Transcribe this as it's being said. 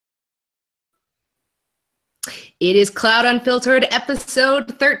It is Cloud Unfiltered,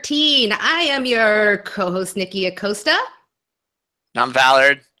 episode 13. I am your co-host, Nikki Acosta. And I'm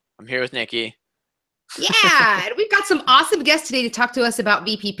Ballard. I'm here with Nikki. Yeah, and we've got some awesome guests today to talk to us about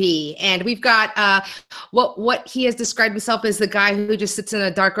VPP. And we've got what he has described himself as the guy who just sits in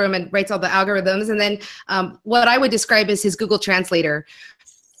a dark room and writes all the algorithms. And then what I would describe as his Google Translator.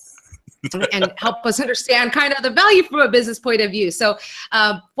 And help us understand kind of the value from a business point of view. So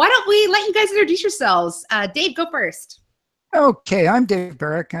why don't we let you guys introduce yourselves? Dave, go first. Okay, I'm Dave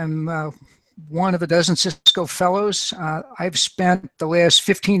Barach. I'm one of a dozen Cisco fellows. I've spent the last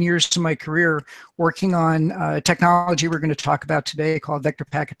 15 years of my career working on technology we're going to talk about today called vector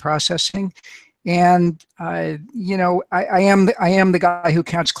packet processing. And I am the guy who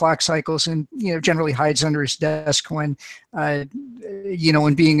counts clock cycles and generally hides under his desk when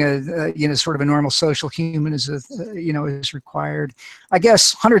when being a sort of a normal social human is required. I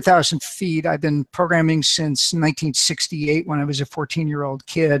guess 100,000 feet. I've been programming since 1968 when I was a 14-year-old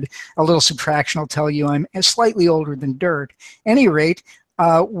kid. A little subtraction will tell you I'm slightly older than dirt. Any rate.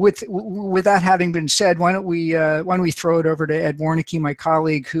 With that having been said, why don't we throw it over to Ed Warnicke, my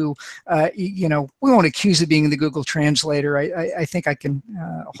colleague, who we won't accuse of being the Google translator. I think I can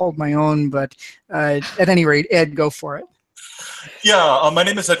hold my own, but at any rate, Ed, go for it. Yeah, my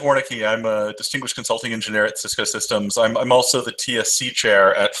name is Ed Warnicke. I'm a distinguished consulting engineer at Cisco Systems. I'm also the TSC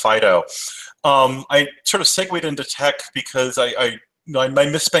chair at FIDO. I sort of segued into tech because my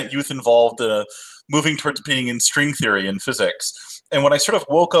misspent youth involved moving towards being in string theory and physics. And when I sort of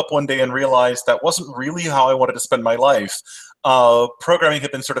woke up one day and realized that wasn't really how I wanted to spend my life, programming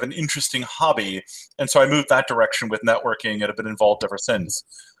had been sort of an interesting hobby. And so I moved that direction with networking and have been involved ever since.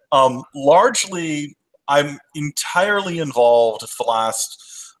 Largely, I'm entirely involved for the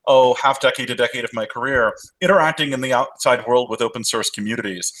last, half decade to decade of my career, interacting in the outside world with open source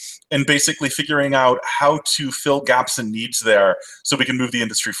communities and basically figuring out how to fill gaps and needs there so we can move the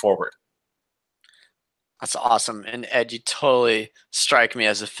industry forward. That's awesome. And Ed, you totally strike me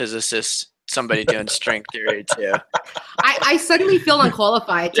as a physicist, somebody doing string theory too. I suddenly feel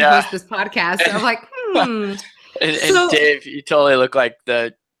unqualified to host this podcast. So I'm like, And Dave, you totally look like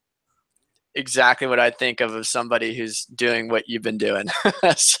exactly what I think of as somebody who's doing what you've been doing.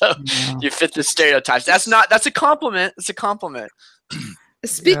 So you fit the stereotypes. That's a compliment. It's a compliment.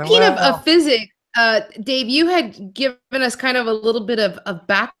 Speaking of physics, Dave, you had given us kind of a little bit of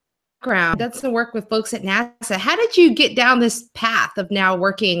background. Done some work with folks at NASA. How did you get down this path of now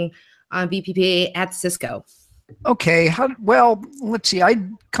working on VPP at Cisco? Okay, well, let's see. I'd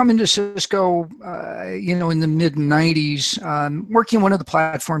come into Cisco, in the mid-90s, working one of the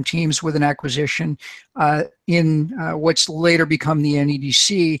platform teams with an acquisition in what's later become the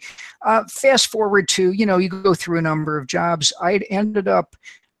NEDC. Fast forward to, you go through a number of jobs. I'd ended up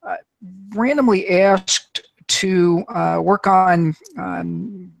randomly asked to work on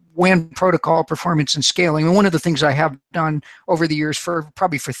WAN protocol performance and scaling. And one of the things I have done over the years,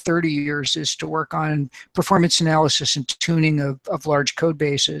 probably for 30 years, is to work on performance analysis and tuning of large code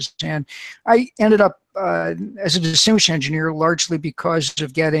bases. And I ended up as a distinguished engineer largely because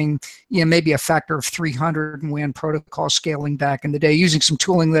of getting maybe a factor of 300 in WAN protocol scaling back in the day, using some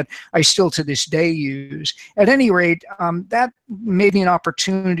tooling that I still to this day use. At any rate, that made me an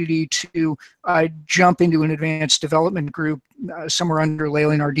opportunity to jump into an advanced development group somewhere under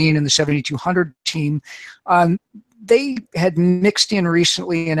Layla Nardine in the 7200 team. They had mixed in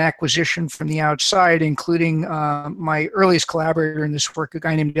recently an acquisition from the outside, including my earliest collaborator in this work, a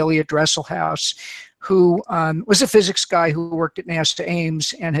guy named Elliot Dresselhaus, who was a physics guy who worked at NASA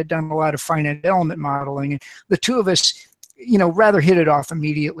Ames and had done a lot of finite element modeling. And the two of us, rather hit it off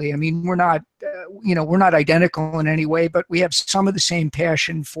immediately. I mean, we're not identical in any way, but we have some of the same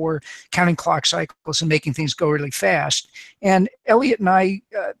passion for counting clock cycles and making things go really fast. And Elliot and I,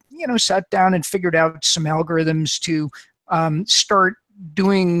 sat down and figured out some algorithms to start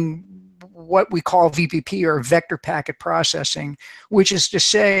doing what we call VPP, or vector packet processing, which is to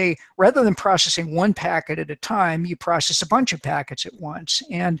say, rather than processing one packet at a time, you process a bunch of packets at once.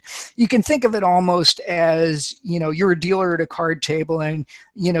 And you can think of it almost as, you're a dealer at a card table and,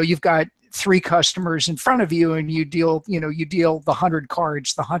 you've got 3 customers in front of you and you deal the 100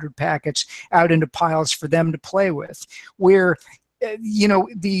 cards, the 100 packets out into piles for them to play with, where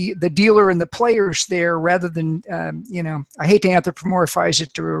the dealer and the players there, rather than I hate to anthropomorphize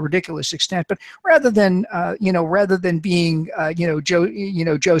it to a ridiculous extent, but rather than being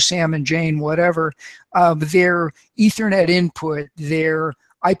Joe, Sam, and Jane, whatever, their Ethernet input, their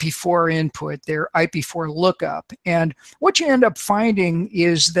IP4 input, their IP4 lookup, and what you end up finding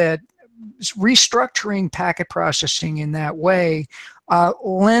is that restructuring packet processing in that way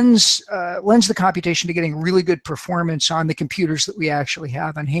lends the computation to getting really good performance on the computers that we actually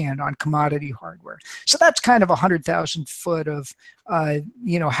have on hand on commodity hardware. So that's kind of 100,000 foot of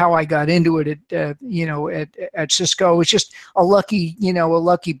how I got into it at Cisco. It was just a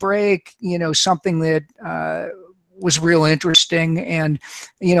lucky break, something that was real interesting. And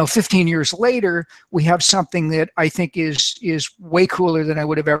 15 years later, we have something that I think is way cooler than I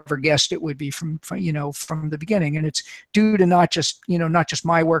would have ever guessed it would be from the beginning. And it's due to not just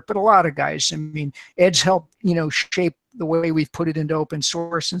my work, but a lot of guys. I mean, Ed's helped shape the way we've put it into open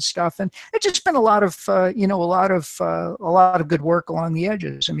source and stuff, and it's just been a lot of good work along the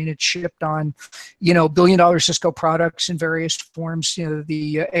edges. I mean, it's shipped on billion-dollar Cisco products in various forms.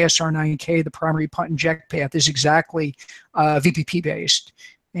 The ASR9K, the primary punt inject path, is exactly VPP based.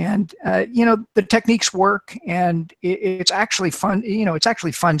 And the techniques work, and it's actually fun. It's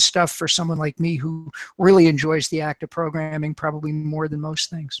actually fun stuff for someone like me who really enjoys the act of programming probably more than most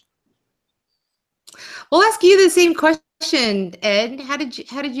things. We'll ask you the same question, Ed. How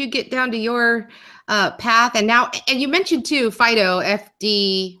did you get down to your path? And you mentioned too FIDO,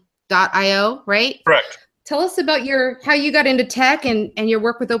 FD.io, right? Correct. Tell us about how you got into tech and your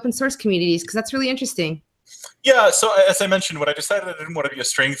work with open source communities, because that's really interesting. Yeah, so as I mentioned, when I decided I didn't want to be a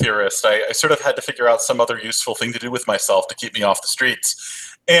string theorist, I sort of had to figure out some other useful thing to do with myself to keep me off the streets.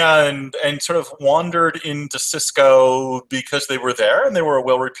 And sort of wandered into Cisco because they were there and they were a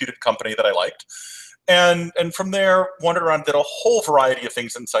well-reputed company that I liked. And from there, wandered around, did a whole variety of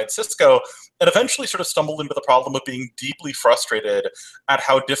things inside Cisco, and eventually sort of stumbled into the problem of being deeply frustrated at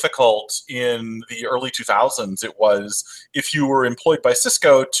how difficult in the early 2000s it was, if you were employed by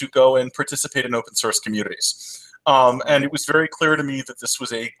Cisco, to go and participate in open source communities. And it was very clear to me that this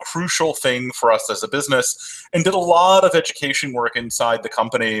was a crucial thing for us as a business, and did a lot of education work inside the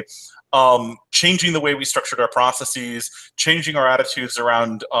company, changing the way we structured our processes, changing our attitudes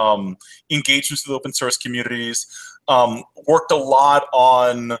around engagements with open source communities, worked a lot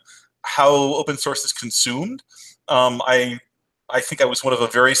on how open source is consumed. I think I was one of a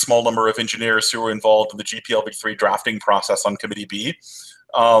very small number of engineers who were involved in the GPL-v3 drafting process on Committee B,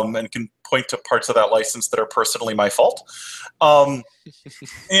 and can point to parts of that license that are personally my fault. And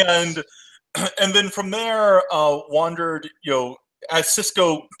then from there, wandered, as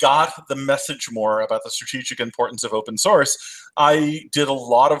Cisco got the message more about the strategic importance of open source, I did a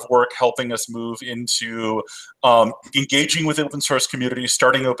lot of work helping us move into engaging with open source communities,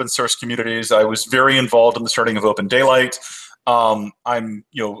 starting open source communities. I was very involved in the starting of Open Daylight. I'm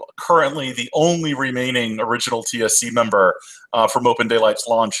currently the only remaining original TSC member from Open Daylight's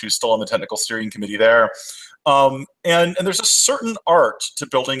launch who's still on the technical steering committee there. And there's a certain art to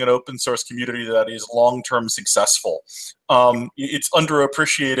building an open source community that is long-term successful. It's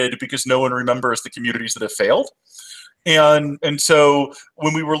underappreciated because no one remembers the communities that have failed. And so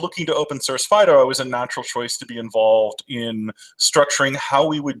when we were looking to open source FIDO, it was a natural choice to be involved in structuring how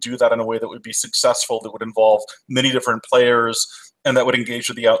we would do that in a way that would be successful, that would involve many different players, and that would engage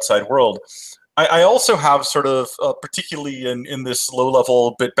with the outside world. I also have sort of, particularly in this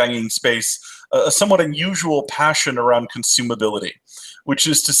low-level bit-banging space, a somewhat unusual passion around consumability, which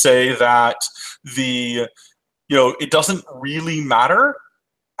is to say that it doesn't really matter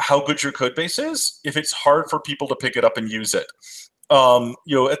how good your code base is if it's hard for people to pick it up and use it.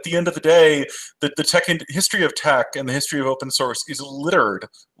 At the end of the day, the history of tech and the history of open source is littered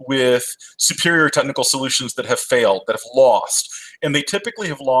with superior technical solutions that have failed, that have lost. And they typically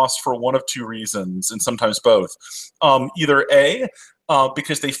have lost for one of two reasons, and sometimes both. Either A,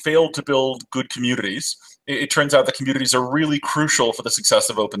 because they failed to build good communities. It turns out that communities are really crucial for the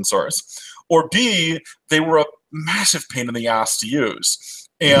success of open source. Or B, they were a massive pain in the ass to use.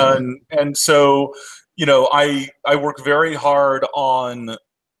 And so, I work very hard on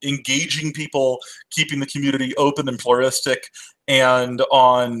engaging people, keeping the community open and pluralistic, and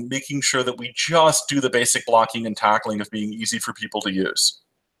on making sure that we just do the basic blocking and tackling of being easy for people to use.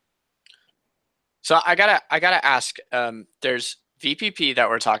 So I gotta ask, there's VPP that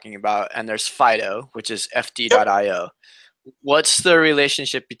we're talking about, and there's FIDO, which is FD.io. Yep. What's the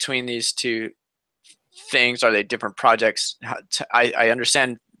relationship between these two things? Are they different projects? I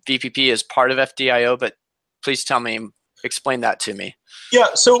understand VPP is part of FDIO, but please explain that to me. Yeah,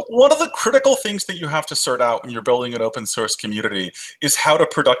 so one of the critical things that you have to sort out when you're building an open source community is how to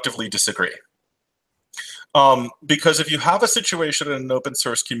productively disagree. Because if you have a situation in an open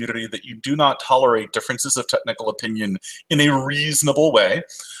source community that you do not tolerate differences of technical opinion in a reasonable way,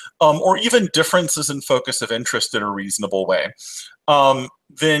 or even differences in focus of interest in a reasonable way,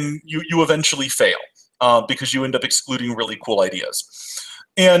 then you eventually fail because you end up excluding really cool ideas.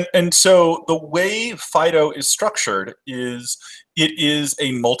 And so the way FIDO is structured is It is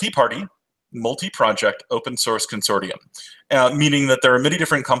a multi-party, multi-project open source consortium, meaning that there are many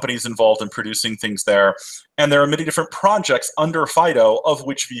different companies involved in producing things there, and there are many different projects under FIDO, of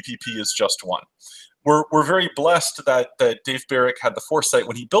which VPP is just one. We're very blessed that Dave Barach had the foresight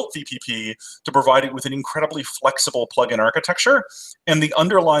when he built VPP to provide it with an incredibly flexible plugin architecture, and the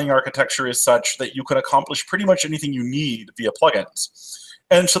underlying architecture is such that you can accomplish pretty much anything you need via plugins.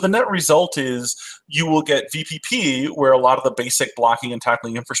 And so the net result is you will get VPP, where a lot of the basic blocking and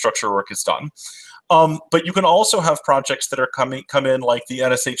tackling infrastructure work is done. But you can also have projects that are come in like the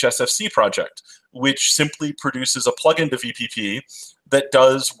NSH SFC project, which simply produces a plugin to VPP that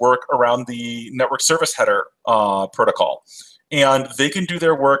does work around the network service header protocol. And they can do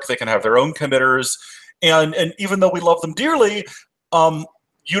their work, they can have their own committers, and even though we love them dearly,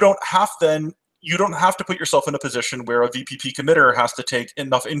 you don't have to put yourself in a position where a VPP committer has to take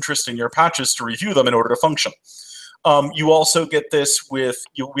enough interest in your patches to review them in order to function. You also get this with,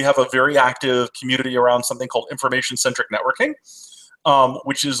 we have a very active community around something called information-centric networking,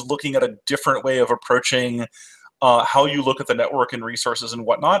 which is looking at a different way of approaching how you look at the network and resources and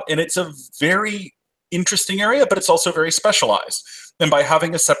whatnot. And it's a very interesting area, but it's also very specialized. And by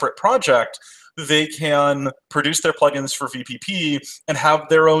having a separate project, they can produce their plugins for VPP and have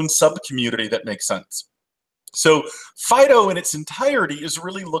their own sub-community that makes sense. So FIDO in its entirety is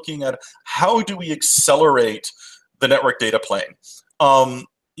really looking at how do we accelerate the network data plane. And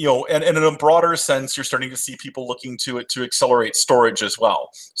in a broader sense, you're starting to see people looking to it to accelerate storage as well.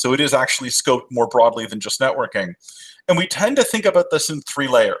 So it is actually scoped more broadly than just networking. And we tend to think about this in 3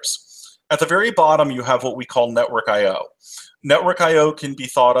 layers. At the very bottom, you have what we call network I/O. Network I/O can be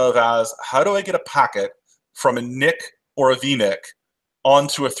thought of as, how do I get a packet from a NIC or a VNIC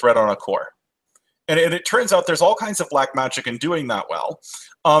onto a thread on a core? And it turns out there's all kinds of black magic in doing that well.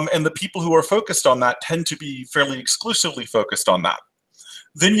 And the people who are focused on that tend to be fairly exclusively focused on that.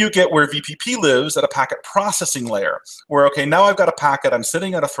 Then you get where VPP lives at a packet processing layer, where, okay, now I've got a packet, I'm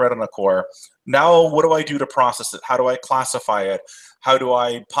sitting at a thread on a core. Now what do I do to process it? How do I classify it? How do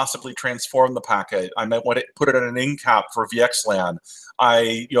I possibly transform the packet? I might want to put it in an in-cap for VXLAN.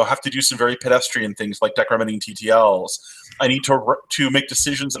 I have to do some very pedestrian things like decrementing TTLs. I need to make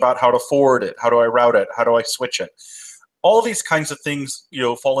decisions about how to forward it. How do I route it? How do I switch it? All these kinds of things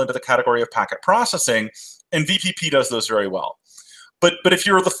fall into the category of packet processing, and VPP does those very well. But if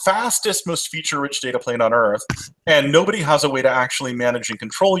you're the fastest, most feature-rich data plane on Earth, and nobody has a way to actually manage and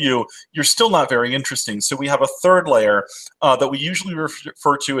control you, you're still not very interesting. So we have a third layer that we usually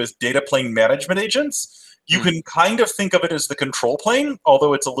refer to as data plane management agents. You can kind of think of it as the control plane,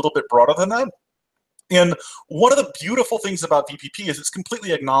 although it's a little bit broader than that. And one of the beautiful things about VPP is it's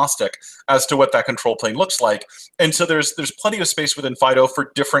completely agnostic as to what that control plane looks like. And so there's plenty of space within FIDO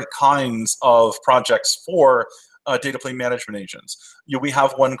for different kinds of projects for data plane management agents. We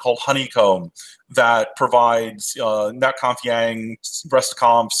have one called Honeycomb that provides netconf yang,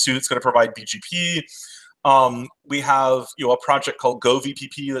 restconf. Soon it's going to provide BGP. We have a project called Go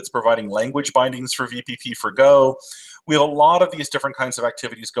VPP that's providing language bindings for VPP for Go. We have a lot of these different kinds of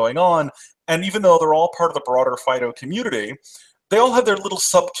activities going on, and even though they're all part of the broader FIDO community, they all have their little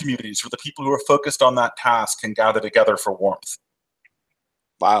sub-communities where the people who are focused on that task can gather together for warmth.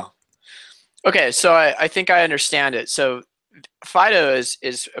 Wow. Okay, so I think I understand it. So FIDO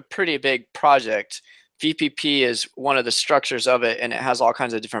is a pretty big project. VPP is one of the structures of it, and it has all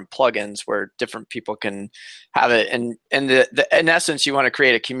kinds of different plugins where different people can have it. And in essence, you want to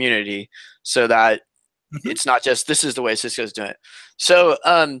create a community so that it's not just this is the way Cisco's doing it. So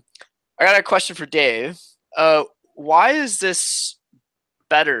I got a question for Dave. Why is this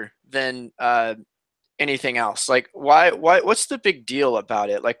better than anything else? Like, what's the big deal about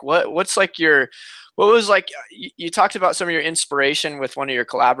it? Like, what's like what was like, you talked about some of your inspiration with one of your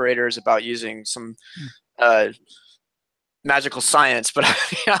collaborators about using some magical science, but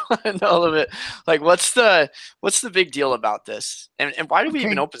I want to know a little bit, like, what's the big deal about this? And why do we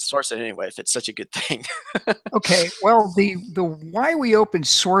even open source it anyway, if it's such a good thing? Okay. Well, the why we open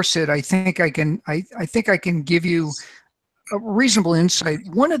source it, I think I can give you a reasonable insight.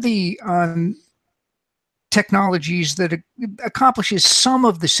 One of the technologies that accomplishes some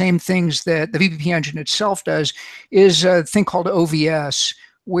of the same things that the VPP engine itself does is a thing called OVS,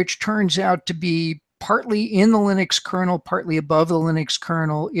 which turns out to be partly in the Linux kernel, partly above the Linux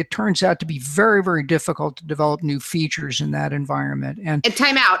kernel. It turns out to be very, very difficult to develop new features in that environment. And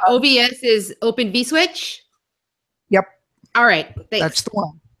time out. OVS is Open vSwitch? Yep. All right. Thanks. That's the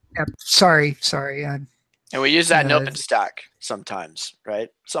one. Yep. Sorry. And we use that in OpenStack sometimes, right?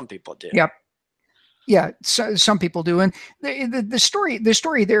 Some people do. Yep. Yeah, so some people do. And the story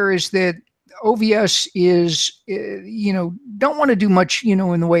there is that OVS is, don't want to do much,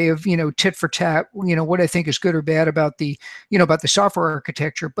 in the way of, tit for tat, what I think is good or bad about the, about the software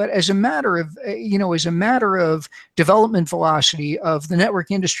architecture. But as a matter of, development velocity of the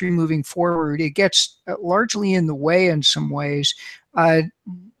network industry moving forward, it gets largely in the way in some ways.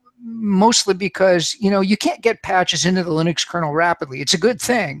 Mostly because, you can't get patches into the Linux kernel rapidly. It's a good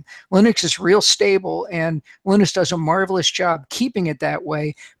thing. Linux is real stable, and Linux does a marvelous job keeping it that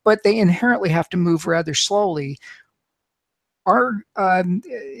way, but they inherently have to move rather slowly. In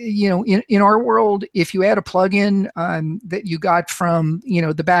our world, if you add a plugin that you got from,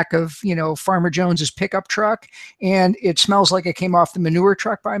 the back of, Farmer Jones's pickup truck, and it smells like it came off the manure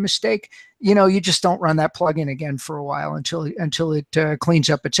truck by mistake, you just don't run that plugin again for a while until it cleans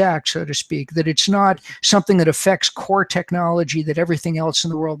up its act, so to speak. That it's not something that affects core technology that everything else in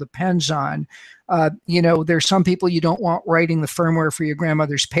the world depends on. There's some people you don't want writing the firmware for your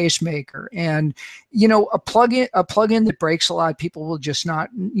grandmother's pacemaker, and a plugin that breaks a lot, people will just not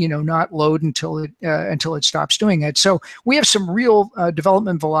load until it stops doing it. So we have some real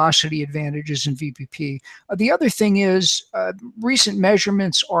development velocity advantages in VPP. The other thing is recent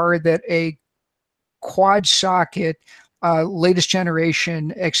measurements are that a quad socket latest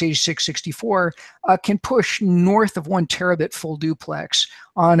generation x86-64 can push north of 1 terabit full duplex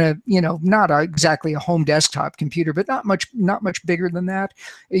on a, not exactly a home desktop computer, but not much bigger than that.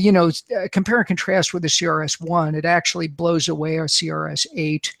 Compare and contrast with the CRS-1, it actually blows away our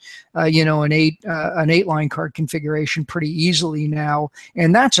CRS-8, an 8-line card configuration pretty easily now.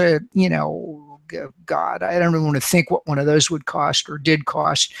 And that's a, God, I don't even want to think what one of those would cost or did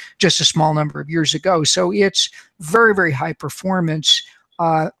cost just a small number of years ago. So it's very, very high performance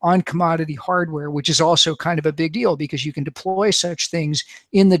on commodity hardware, which is also kind of a big deal because you can deploy such things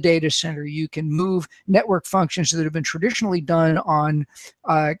in the data center. You can move network functions that have been traditionally done on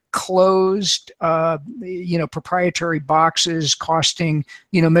closed, proprietary boxes costing,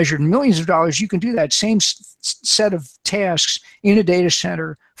 measured in millions of dollars. You can do that same set of tasks in a data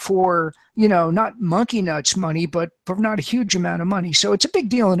center for, not monkey nuts money, but for not a huge amount of money. So it's a big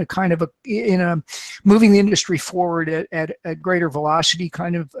deal in a kind of moving the industry forward at a greater velocity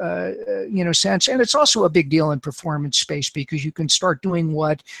kind of, sense. And it's also a big deal in performance space because you can start doing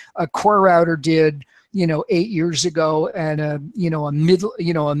what a core router did, 8 years ago, and a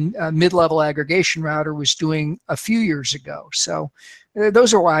mid-level aggregation router was doing a few years ago. So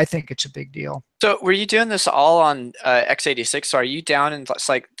those are why I think it's a big deal. So were you doing this all on x86? So are you down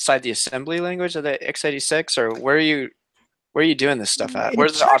inside the assembly language of the x86, or where are you doing this stuff at?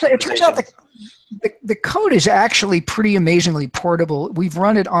 Where's the optimization? It turns out the code is actually pretty amazingly portable. We've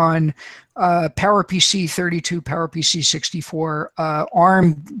run it on PowerPC 32, PowerPC 64,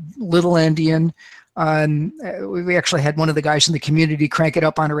 ARM Little Endian. We actually had one of the guys in the community crank it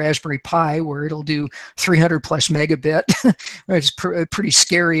up on a Raspberry Pi where it'll do 300 plus megabit. It's pretty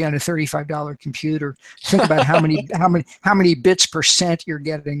scary on a $35 computer. Think about how many bits per cent you're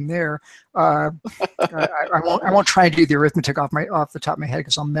getting there. I won't try and do the arithmetic off the top of my head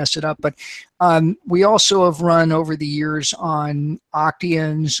because I'll mess it up. But we also have run over the years on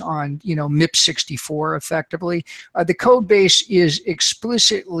Octians, on MIP64 effectively. The code base is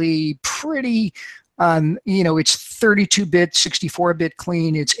explicitly pretty. It's 32-bit, 64-bit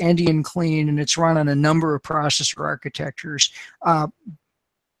clean, it's Endian clean, and it's run on a number of processor architectures.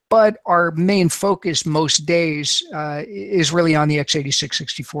 But our main focus most days is really on the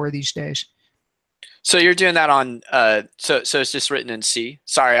x86-64 these days. So you're doing that on, so it's just written in C?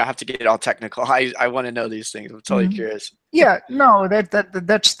 Sorry, I have to get all technical. I want to know these things. I'm totally curious. Yeah, no,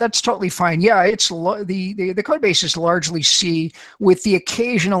 that's totally fine. Yeah, it's the code base is largely C with the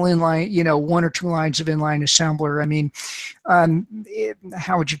occasional inline, 1 or 2 lines of inline assembler. I mean,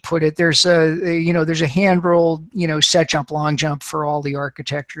 how would you put it? There's a hand rolled, set jump, long jump for all the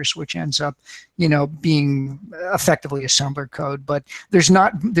architectures, which ends up, being effectively assembler code. But there's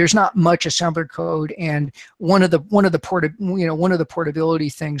not much assembler code, and one of the portability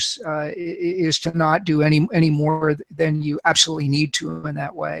things is to not do any more than you absolutely need to in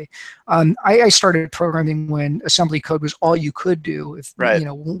that way. I started programming when assembly code was all you could do if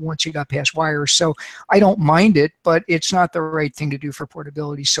once you got past wires. So I don't mind it, but it's not the right thing to do for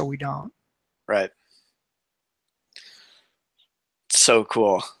portability, so we don't. Right. So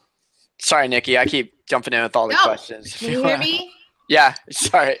cool. Sorry, Nikki, I keep jumping in with all the questions. Can you hear me? Yeah,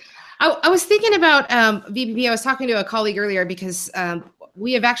 sorry. I was thinking about VPP. I was talking to a colleague earlier because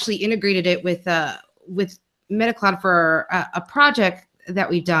we have actually integrated it with MetaCloud for a project that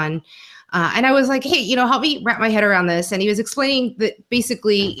we've done. And I was like, hey, help me wrap my head around this. And he was explaining that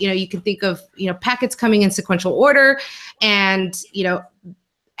basically, you can think of, packets coming in sequential order and,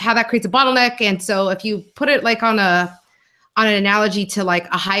 how that creates a bottleneck. And so if you put it like on an analogy to like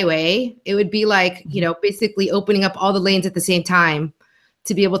a highway, it would be like, you know, basically opening up all the lanes at the same time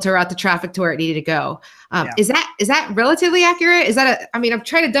to be able to route the traffic to where it needed to go. Is that relatively accurate? I'm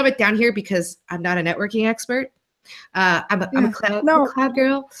trying to dumb it down here because I'm not a networking expert. I'm a cloud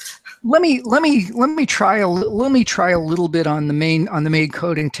girl. Let me try a little bit on the main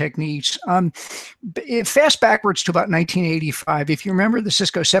coding techniques. Fast backwards to about 1985. If you remember the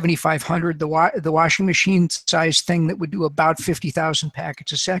Cisco 7500, the washing machine size thing that would do about 50,000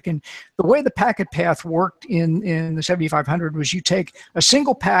 packets a second. The way the packet path worked in the 7500 was you take a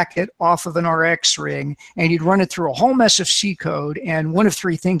single packet off of an RX ring and you'd run it through a whole mess of C code, and one of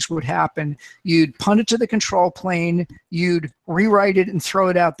three things would happen. You'd punt it to the control plane, you'd rewrite it and throw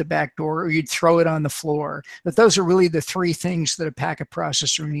it out the back door, or you'd throw it on the floor. But those are really the three things that a packet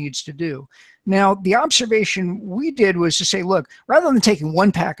processor needs to do. Now, the observation we did was to say, look, rather than taking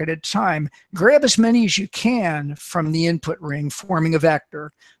one packet at a time, grab as many as you can from the input ring, forming a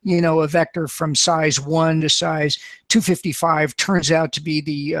vector. You know, a vector from size 1 to size 255 turns out to be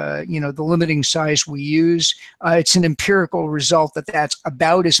the limiting size we use. It's an empirical result that that's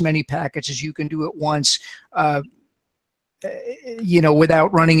about as many packets as you can do at once,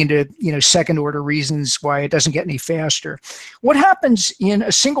 without running into, second order reasons why it doesn't get any faster. What happens in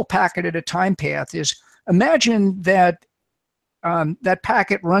a single packet at a time path is, imagine that that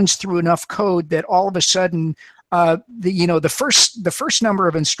packet runs through enough code that all of a sudden the first number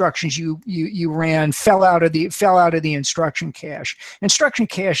of instructions you ran fell out of the instruction cache. Instruction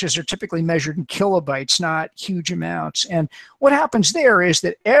caches are typically measured in kilobytes, not huge amounts. And what happens there is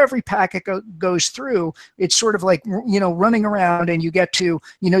that every packet goes through. It's sort of like running around, and you get to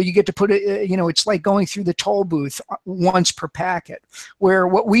put it. It's like going through the toll booth once per packet. Where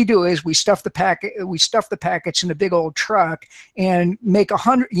what we do is we stuff the packets in a big old truck and make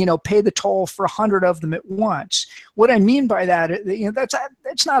 100. Pay the toll for 100 of them at once. What I mean by that,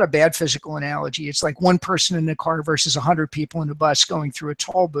 that's not a bad physical analogy. It's like one person in a car versus 100 people in a bus going through a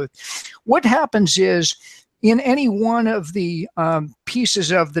toll booth. What happens is, in any one of the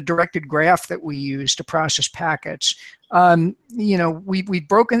pieces of the directed graph that we use to process packets, we've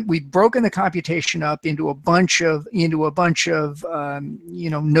broken the computation up into a bunch of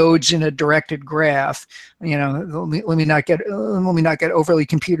nodes in a directed graph. Let me not get overly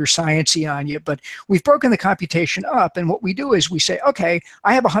computer sciencey on you, but we've broken the computation up, and what we do is we say, okay,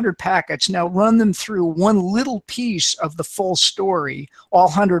 I have 100 packets. Now run them through one little piece of the full story, all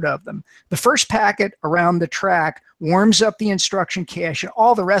 100 of them. The first packet around the track warms up the instruction cache, and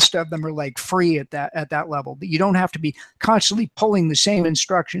all the rest of them are like free at that level. But you don't have to be constantly pulling the same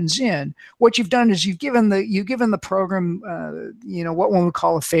instructions in. What you've done is you've given the program what one would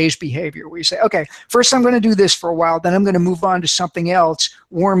call a phase behavior, where you say, okay, first I'm going to do this for a while, then I'm going to move on to something else,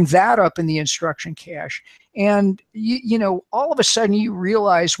 warm that up in the instruction cache. And all of a sudden you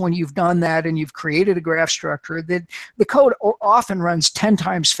realize, when you've done that and you've created a graph structure, that the code often runs 10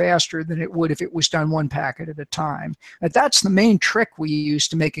 times faster than it would if it was done one packet at a time. But that's the main trick we use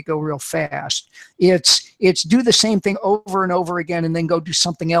to make it go real fast. It's do the same thing over and over again, and then go do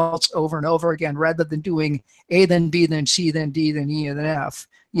something else over and over again, rather than doing A, then B, then C, then D, then E, and then F.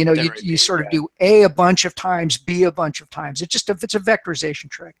 You sort of do A a bunch of times, B a bunch of times. It's a vectorization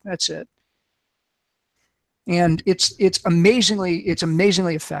trick. That's it. And it's amazingly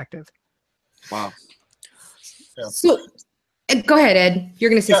effective. Wow. Yeah. So, go ahead, Ed.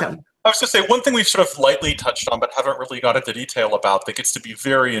 You're going to say something. I was going to say, one thing we've sort of lightly touched on but haven't really got into detail about that gets to be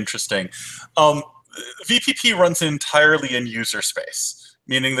very interesting. VPP runs entirely in user space,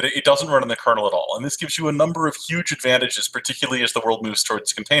 meaning that it doesn't run in the kernel at all. And this gives you a number of huge advantages, particularly as the world moves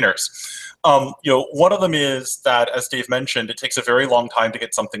towards containers. One of them is that, as Dave mentioned, it takes a very long time to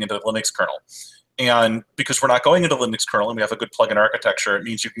get something into the Linux kernel. And because we're not going into Linux kernel and we have a good plugin architecture, it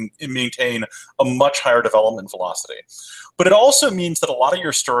means you can maintain a much higher development velocity. But it also means that a lot of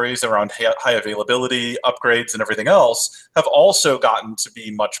your stories around high availability, upgrades, and everything else have also gotten to be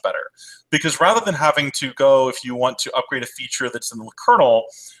much better. Because rather than having to go, if you want to upgrade a feature that's in the kernel,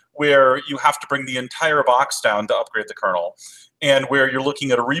 where you have to bring the entire box down to upgrade the kernel, and where you're looking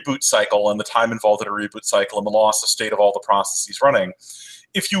at a reboot cycle and the time involved in a reboot cycle and the loss of state of all the processes running,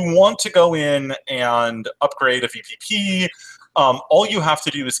 if you want to go in and upgrade a VPP, all you have to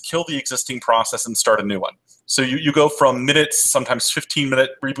do is kill the existing process and start a new one. So you go from minutes, sometimes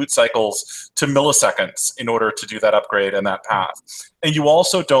 15-minute reboot cycles, to milliseconds in order to do that upgrade and that path. And you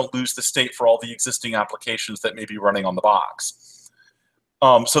also don't lose the state for all the existing applications that may be running on the box.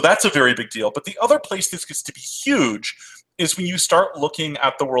 So that's a very big deal. But the other place this gets to be huge is when you start looking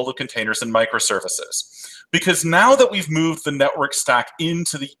at the world of containers and microservices. Because now that we've moved the network stack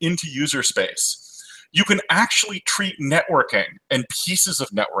into user space, you can actually treat networking and pieces of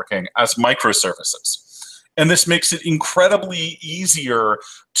networking as microservices. And this makes it incredibly easier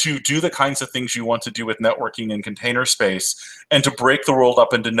to do the kinds of things you want to do with networking and container space and to break the world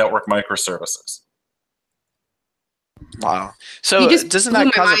up into network microservices. Wow. So doesn't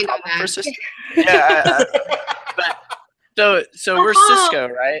that cause a problem for Cisco? Yeah. So we're Cisco,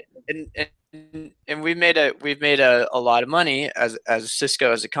 right? And we've made a lot of money as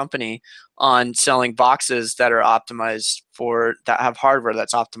Cisco as a company on selling boxes that are optimized that have hardware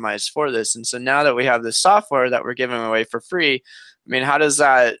that's optimized for this. And so now that we have this software that we're giving away for free, I mean, how does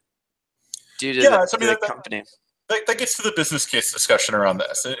that do to the company? That gets to the business case discussion around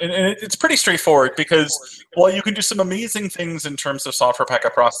this. And it's pretty straightforward because while you can do some amazing things in terms of software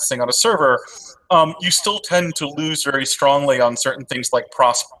packet processing on a server, you still tend to lose very strongly on certain things like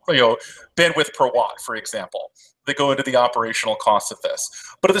bandwidth per watt, for example, that go into the operational costs of this.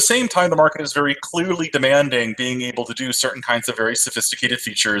 But at the same time, the market is very clearly demanding being able to do certain kinds of very sophisticated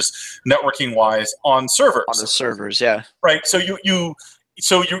features, networking-wise, on servers. On the servers, yeah. Right. So you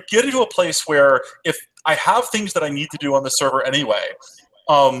get into a place where if I have things that I need to do on the server anyway,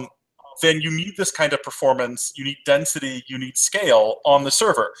 then you need this kind of performance, you need density, you need scale on the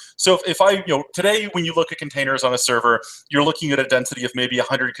server. So if today when you look at containers on a server, you're looking at a density of maybe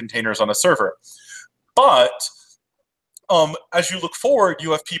 100 containers on a server. But as you look forward,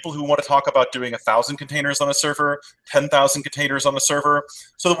 you have people who want to talk about doing 1,000 containers on a server, 10,000 containers on a server.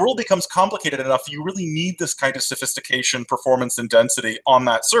 So the world becomes complicated enough. You really need this kind of sophistication, performance, and density on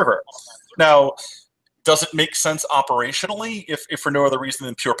that server. Now, does it make sense operationally, if for no other reason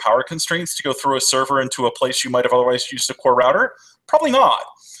than pure power constraints, to go through a server into a place you might have otherwise used a core router? Probably not.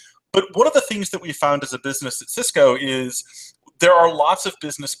 But one of the things that we found as a business at Cisco is there are lots of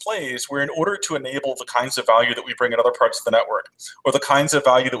business plays where in order to enable the kinds of value that we bring in other parts of the network, or the kinds of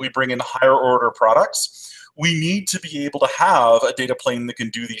value that we bring in higher order products, we need to be able to have a data plane that can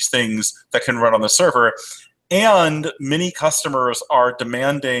do these things that can run on the server. And many customers are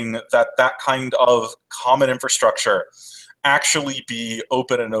demanding that that kind of common infrastructure actually be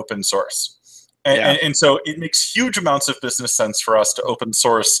open and open source. And so it makes huge amounts of business sense for us to open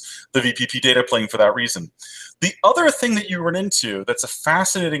source the VPP data plane for that reason. The other thing that you run into that's a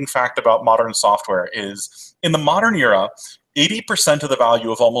fascinating fact about modern software is in the modern era, 80% of the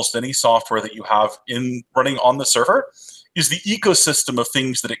value of almost any software that you have in running on the server is the ecosystem of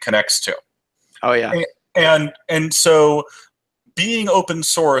things that it connects to. Oh, yeah. And so being open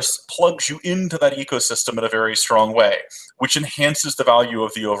source plugs you into that ecosystem in a very strong way, which enhances the value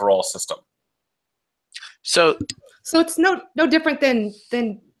of the overall system. So it's no different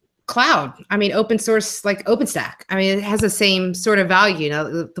than cloud. I mean, open source like OpenStack. I mean, it has the same sort of value.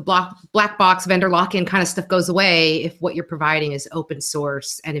 The black box vendor lock-in kind of stuff goes away if what you're providing is open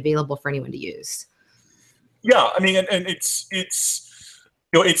source and available for anyone to use. Yeah, I mean, and it's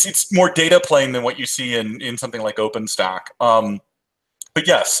it's more data plane than what you see in something like OpenStack. But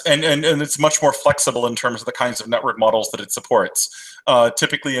yes, and it's much more flexible in terms of the kinds of network models that it supports.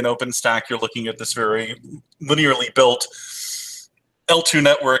 Typically in OpenStack, you're looking at this very linearly built L2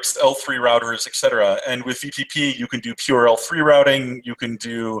 networks, L3 routers, etc. And with VPP, you can do pure L3 routing. You can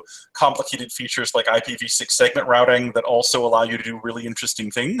do complicated features like IPv6 segment routing that also allow you to do really interesting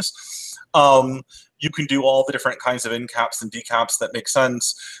things. You can do all the different kinds of in-caps and decaps that make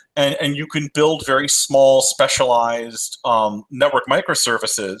sense. And you can build very small, specialized network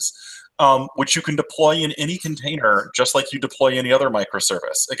microservices, which you can deploy in any container, just like you deploy any other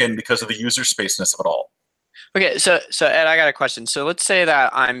microservice, again, because of the user spaceness of it all. Okay, so Ed, I got a question. So let's say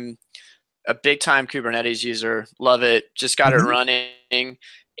that I'm a big-time Kubernetes user, love it, just got it running,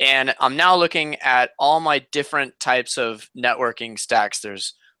 and I'm now looking at all my different types of networking stacks.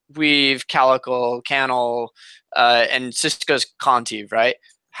 There's Weave, Calico, Canal, and Cisco's Contiv, right?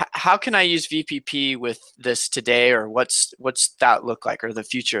 How can I use VPP with this today, or what's that look like, or the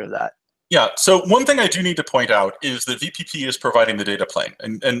future of that? Yeah, so one thing I do need to point out is that VPP is providing the data plane.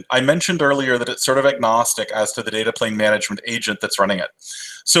 And I mentioned earlier that it's sort of agnostic as to the data plane management agent that's running it.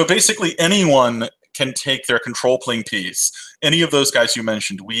 So basically anyone can take their control plane piece, any of those guys you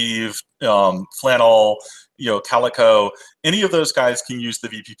mentioned, Weave, Flannel, Calico, any of those guys can use the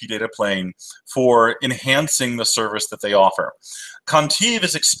VPP data plane for enhancing the service that they offer. Contiv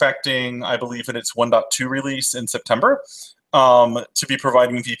is expecting, I believe, in its 1.2 release in September, to be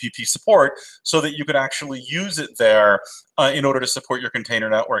providing VPP support so that you could actually use it there in order to support your container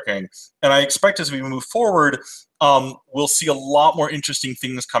networking. And I expect as we move forward, we'll see a lot more interesting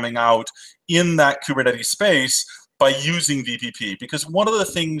things coming out in that Kubernetes space by using VPP. Because one of the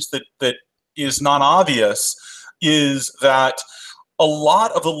things that is not obvious is that a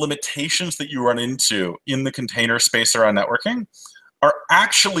lot of the limitations that you run into in the container space around networking are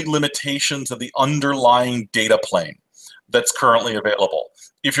actually limitations of the underlying data plane that's currently available.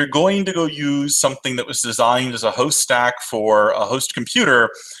 If you're going to go use something that was designed as a host stack for a host computer,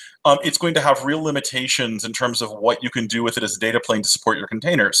 it's going to have real limitations in terms of what you can do with it as a data plane to support your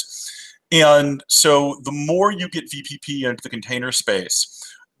containers. And so the more you get VPP into the container space,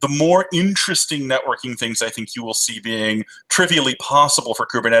 the more interesting networking things I think you will see being trivially possible for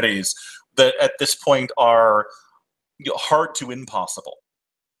Kubernetes that at this point are hard to impossible.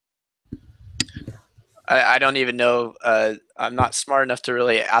 I don't even know. I'm not smart enough to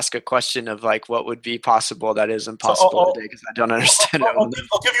really ask a question of like what would be possible that is impossible today because I don't understand it.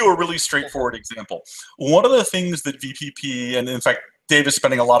 I'll give you a really straightforward example. One of the things that VPP, and in fact, Dave is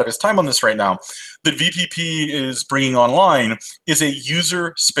spending a lot of his time on this right now, that VPP is bringing online is a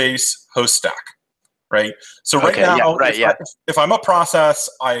user space host stack, right? So if I'm a process,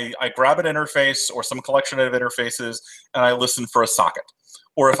 I grab an interface or some collection of interfaces and I listen for a socket.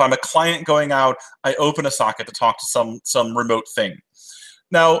 Or if I'm a client going out, I open a socket to talk to some remote thing.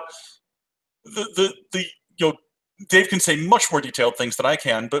 Now, Dave can say much more detailed things than I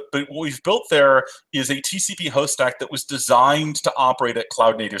can, but what we've built there is a TCP host stack that was designed to operate at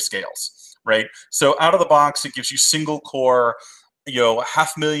cloud native scales, right? So out of the box, it gives you single core,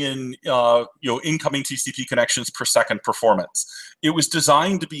 500,000, incoming TCP connections per second performance. It was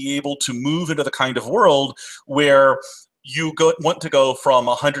designed to be able to move into the kind of world where you want to go from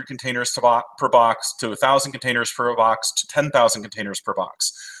 100 containers per box to 1,000 containers per box to 10,000 containers per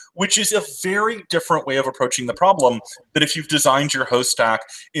box, which is a very different way of approaching the problem than if you've designed your host stack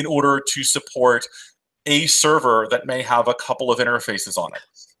in order to support a server that may have a couple of interfaces on it.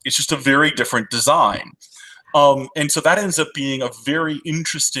 It's just a very different design. And so that ends up being a very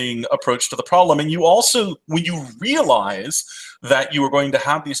interesting approach to the problem. And you also, when you realize that you are going to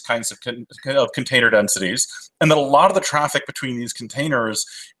have these kinds of container densities, and that a lot of the traffic between these containers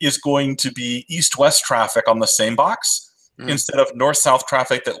is going to be east-west traffic on the same box, instead of north-south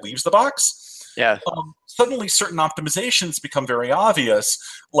traffic that leaves the box, suddenly certain optimizations become very obvious.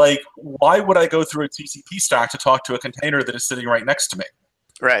 Like, why would I go through a TCP stack to talk to a container that is sitting right next to me?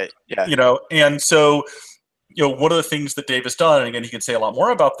 Right, yeah. And so, one of the things that Dave has done, and again, he can say a lot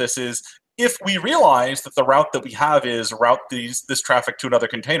more about this, is if we realize that the route that we have is route this traffic to another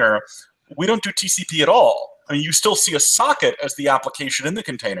container, we don't do TCP at all. I mean, you still see a socket as the application in the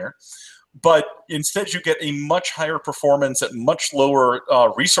container, but instead you get a much higher performance at much lower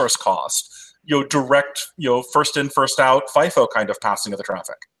resource cost, direct, first in, first out, FIFO kind of passing of the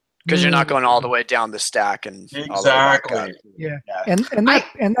traffic. Because you're not going all the way down the stack and exactly. Yeah.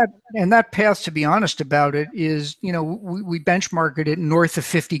 And that path, to be honest about it, is we benchmarked it north of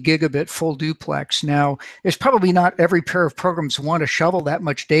 50 gigabit full duplex. Now, there's probably not every pair of programs want to shovel that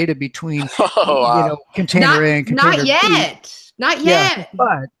much data between container A and container not yet. B. Not yet.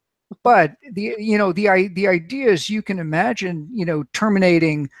 Yeah, but the idea is you can imagine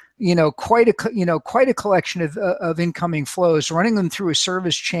terminating quite a collection of incoming flows, running them through a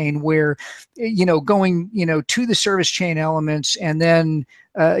service chain where going to the service chain elements and then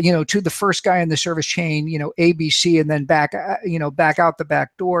to the first guy in the service chain, ABC, and then back out the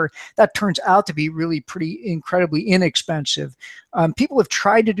back door. That turns out to be really pretty incredibly inexpensive. People have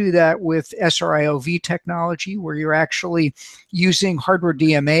tried to do that with SRIOV technology, where you're actually using hardware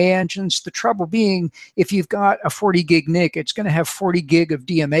DMA engines. The trouble being, if you've got a 40 gig NIC, it's going to have 40 gig of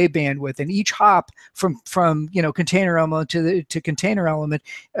DMA bandwidth, and each hop from container element to container element,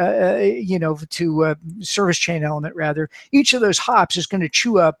 to service chain element rather, each of those hops is going to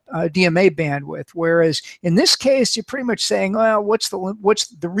chew up DMA bandwidth. Whereas in this case, you're pretty much saying, well, what's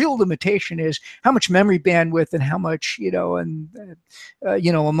the real limitation is how much memory bandwidth and how much a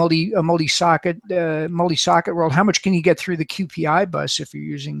multi-socket world. How much can you get through the QPI bus if you're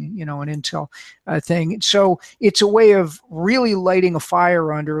using an Intel thing? So it's a way of really lighting a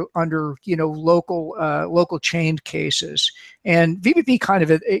fire under local chained cases. And VPP kind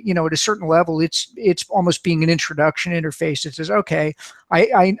of at a certain level, it's almost being an introduction interface. It says, okay,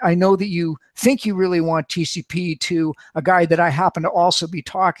 I know that you think you really want TCP to a guy that I happen to also be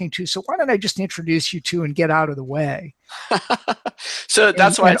talking to. So why don't I just introduce you to and get out of the way? So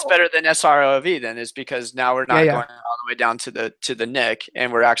that's why it's better than SROV then, is because now we're not going all the way down to the NIC,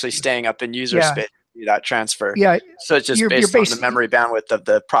 and we're actually staying up in user space to do that transfer. Yeah. So it's just based on the memory bandwidth of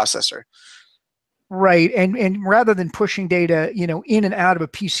the processor. Right, and rather than pushing data, in and out of a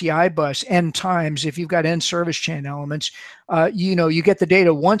PCI bus n times, if you've got n service chain elements, you get the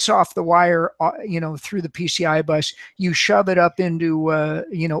data once off the wire, through the PCI bus. You shove it up into,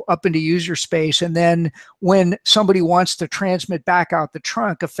 up into user space, and then when somebody wants to transmit back out the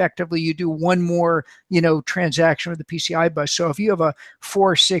trunk, effectively you do one more, transaction with the PCI bus. So if you have a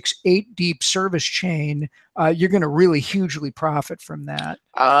 4, 6, 8 deep service chain, you're going to really hugely profit from that.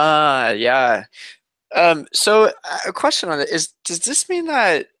 Yeah. So a question on it is, does this mean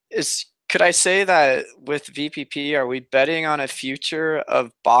that could I say that with VPP, are we betting on a future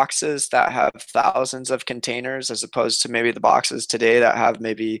of boxes that have thousands of containers as opposed to maybe the boxes today that have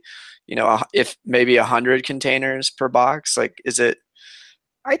maybe, if maybe 100 containers per box? Like, is it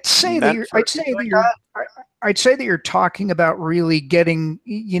I'd say that meant you're. for I'd say something that like you're. that? I'd say that you're talking about really getting,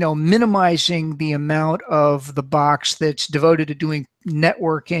 minimizing the amount of the box that's devoted to doing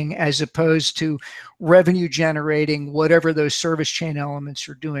networking as opposed to revenue generating whatever those service chain elements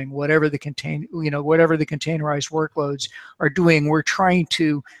are doing, whatever the whatever the containerized workloads are doing. We're trying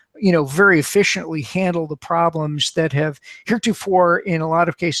to, very efficiently handle the problems that have heretofore, in a lot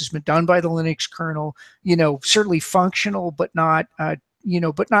of cases, been done by the Linux kernel, certainly functional, but not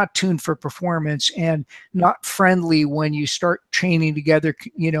tuned for performance, and not friendly when you start chaining together,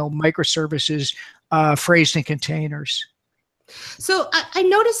 microservices phrased in containers. So I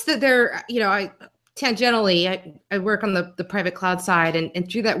noticed that there, I work on the private cloud side, and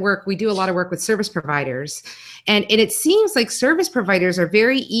through that work, we do a lot of work with service providers. And it seems like service providers are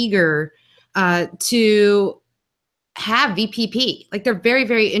very eager to have VPP. Like they're very,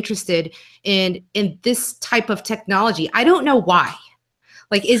 very interested in this type of technology. I don't know why.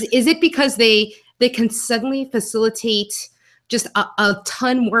 Like, is it because they can suddenly facilitate just a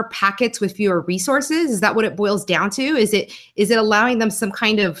ton more packets with fewer resources? Is that what it boils down to? Is it allowing them some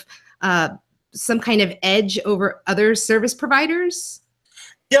kind of edge over other service providers?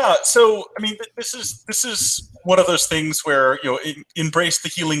 Yeah, so I mean, this is one of those things where embrace the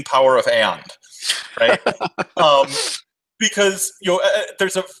healing power of and, right? Because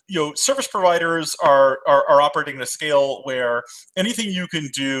there's service providers are operating at a scale where anything you can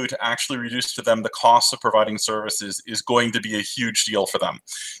do to actually reduce to them the cost of providing services is going to be a huge deal for them,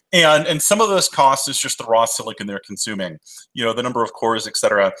 and some of those costs is just the raw silicon they're consuming, the number of cores, et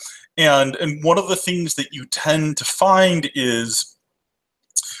cetera, and one of the things that you tend to find is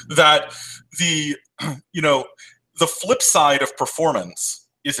that the flip side of performance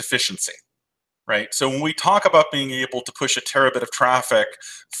is efficiency. Right. So when we talk about being able to push a terabit of traffic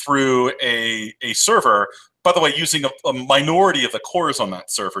through a server, by the way, using a minority of the cores on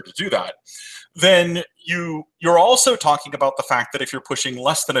that server to do that, then you're also talking about the fact that if you're pushing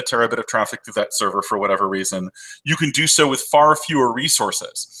less than a terabit of traffic through that server for whatever reason, you can do so with far fewer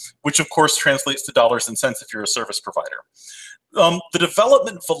resources, which of course translates to dollars and cents if you're a service provider. The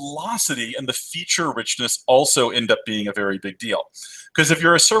development velocity and the feature richness also end up being a very big deal. Because if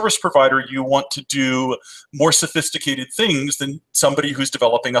you're a service provider, you want to do more sophisticated things than somebody who's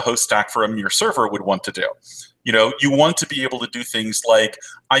developing a host stack for a mere server would want to do. You want to be able to do things like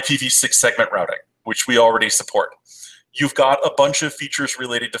IPv6 segment routing, which we already support. You've got a bunch of features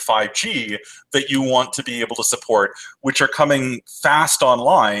related to 5G that you want to be able to support, which are coming fast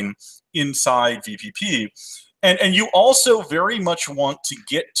online inside VPP. And you also very much want to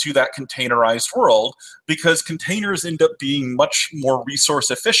get to that containerized world because containers end up being much more resource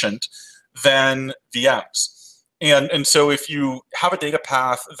efficient than VMs. And so if you have a data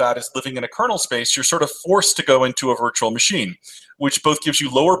path that is living in a kernel space, you're sort of forced to go into a virtual machine, which both gives you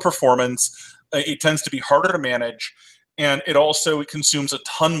lower performance, it tends to be harder to manage, and it also consumes a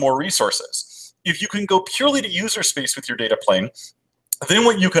ton more resources. If you can go purely to user space with your data plane, then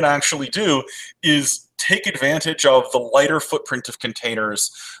what you can actually do is take advantage of the lighter footprint of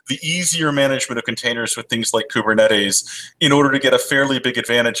containers, the easier management of containers with things like Kubernetes, in order to get a fairly big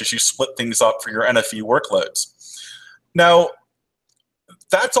advantage as you split things up for your NFV workloads. Now,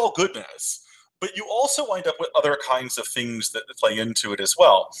 that's all goodness, but you also wind up with other kinds of things that play into it as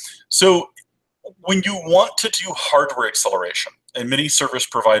well. So when you want to do hardware acceleration, and many service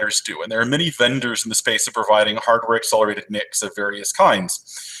providers do, and there are many vendors in the space of providing hardware accelerated NICs of various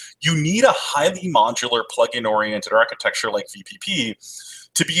kinds, you need a highly modular plugin oriented architecture like VPP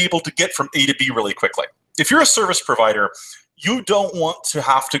to be able to get from A to B really quickly. If you're a service provider, you don't want to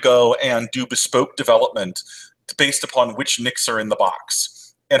have to go and do bespoke development based upon which NICs are in the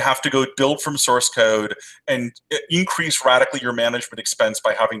box and have to go build from source code and increase radically your management expense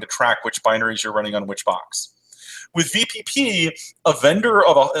by having to track which binaries you're running on which box. With VPP, a vendor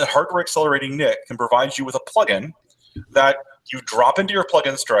of a hardware accelerating NIC can provide you with a plugin that you drop into your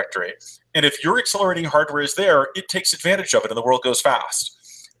plugins directory, and if your accelerating hardware is there, it takes advantage of it and the world goes fast.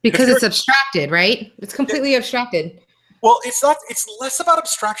 Because it's abstracted, right? It's completely abstracted. Well, it's not. It's less about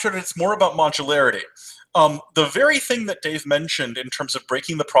abstraction, and it's more about modularity. The very thing that Dave mentioned in terms of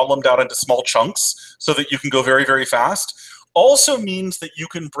breaking the problem down into small chunks so that you can go very, very fast also means that you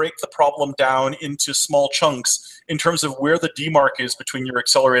can break the problem down into small chunks in terms of where the demarc is between your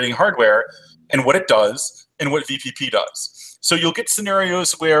accelerating hardware and what it does and what VPP does. So you'll get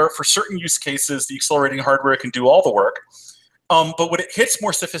scenarios where, for certain use cases, the accelerating hardware can do all the work. But when it hits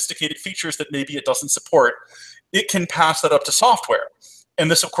more sophisticated features that maybe it doesn't support, it can pass that up to software.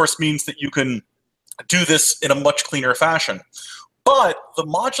 And this, of course, means that you can do this in a much cleaner fashion. But the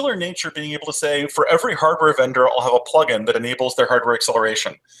modular nature, being able to say, for every hardware vendor, I'll have a plugin that enables their hardware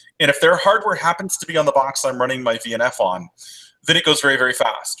acceleration. And if their hardware happens to be on the box I'm running my VNF on, then it goes very, very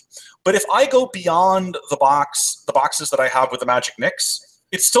fast. But if I go beyond the boxes that I have with the Magic NICs,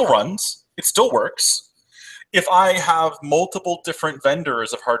 it still runs, it still works. If I have multiple different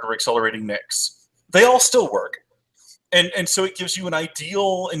vendors of hardware accelerating NICs, they all still work. And so it gives you an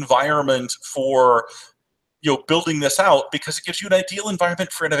ideal environment for building this out, because it gives you an ideal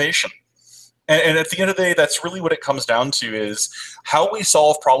environment for innovation. And at the end of the day, that's really what it comes down to, is how we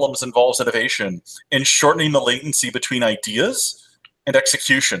solve problems involves innovation and shortening the latency between ideas and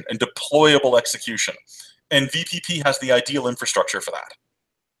execution and deployable execution. And VPP has the ideal infrastructure for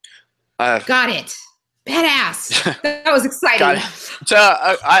that. Got it. Badass. That was exciting. Got it. So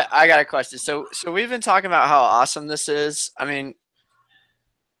I got a question. So we've been talking about how awesome this is. I mean,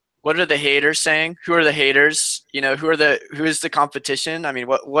 what are the haters saying? Who are the haters? Who is the competition? I mean,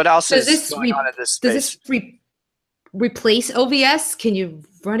 what else is going on in this space? Does this replace OBS? Can you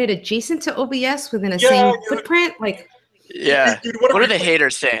run it adjacent to OBS within a same footprint? Like, yeah. What are the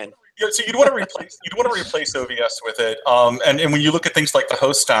haters saying? So you'd want to replace OBS with it, and when you look at things like the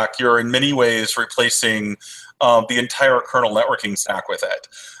host stack, you're in many ways replacing the entire kernel networking stack with it.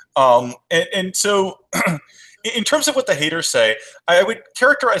 And so, in terms of what the haters say, I would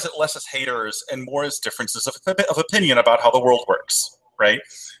characterize it less as haters and more as differences of opinion about how the world works, right?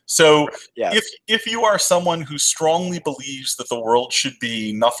 So if you are someone who strongly believes that the world should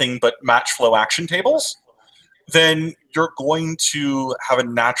be nothing but match flow action tables, then you're going to have a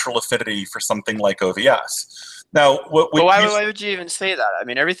natural affinity for something like OVS. Now, why would you even say that? I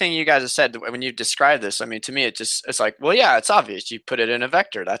mean, everything you guys have said when you describe this, I mean, to me, it's like, well, yeah, it's obvious. You put it in a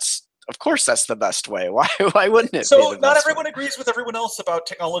vector. Of course, that's the best way. Why wouldn't it? So not everyone agrees with everyone else about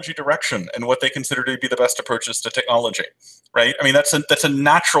technology direction and what they consider to be the best approaches to technology, right? I mean, that's a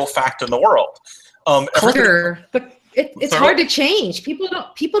natural fact in the world. But it's hard to change. People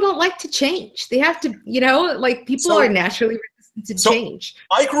don't like to change. They have to, people are naturally resistant to change.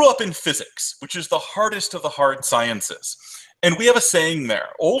 I grew up in physics, which is the hardest of the hard sciences. And we have a saying there: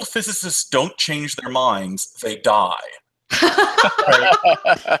 old physicists don't change their minds, they die.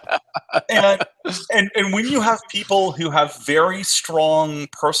 and when you have people who have very strong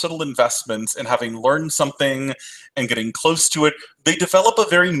personal investments in having learned something and getting close to it, they develop a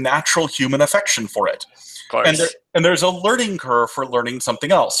very natural human affection for it. And there's a learning curve for learning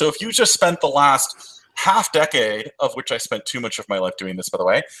something else. So if you just spent the last half decade, of which I spent too much of my life doing this, by the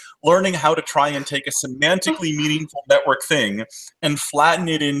way, learning how to try and take a semantically meaningful network thing and flatten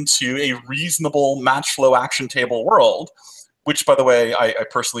it into a reasonable match flow action table world, which, by the way, I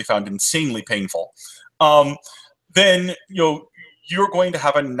personally found insanely painful, then you're going to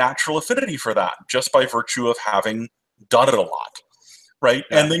have a natural affinity for that just by virtue of having done it a lot. Right.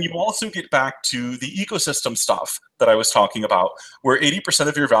 Yeah. And then you also get back to the ecosystem stuff that I was talking about, where 80%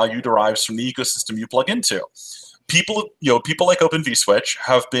 of your value derives from the ecosystem you plug into. People like Open vSwitch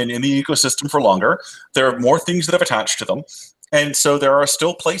have been in the ecosystem for longer. There are more things that have attached to them. And so there are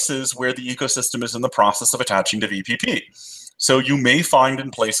still places where the ecosystem is in the process of attaching to VPP. So you may find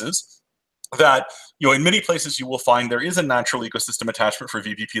in places that, in many places you will find there is a natural ecosystem attachment for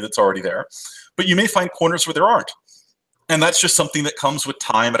VPP that's already there, but you may find corners where there aren't. And that's just something that comes with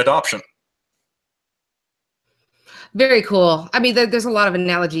time and adoption. Very cool. I mean, there's a lot of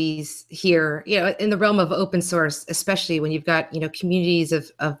analogies here, in the realm of open source, especially when you've got, communities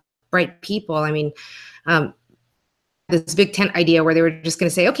of bright people. I mean, this big tent idea where they were just going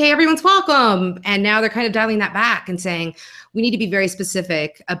to say, okay, everyone's welcome. And now they're kind of dialing that back and saying, we need to be very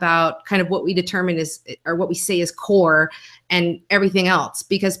specific about kind of what we determine is, or what we say is core and everything else,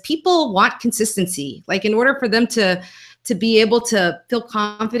 because people want consistency. Like, in order for them to be able to feel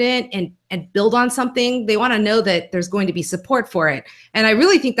confident and build on something, they want to know that there's going to be support for it. And I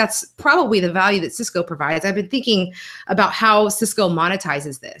really think that's probably the value that Cisco provides. I've been thinking about how Cisco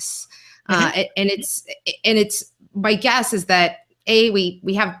monetizes this. And it's my guess is that we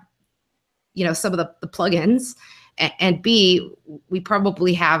have, some of the plugins, and B, we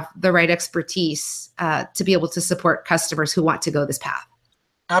probably have the right expertise to be able to support customers who want to go this path.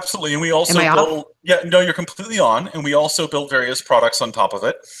 Absolutely. And we also Am I off? build, yeah, no, you're completely on. And we also build various products on top of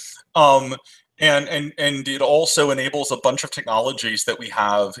it. And it also enables a bunch of technologies that we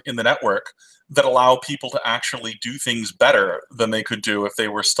have in the network that allow people to actually do things better than they could do if they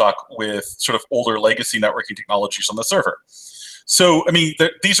were stuck with sort of older legacy networking technologies on the server. So, I mean,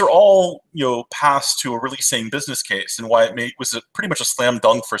 these are all, paths to a really sane business case, and why it was pretty much a slam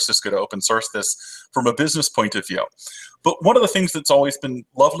dunk for Cisco to open source this from a business point of view. But one of the things that's always been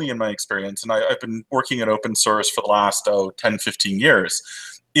lovely in my experience, and I've been working in open source for the last 10, 15 years,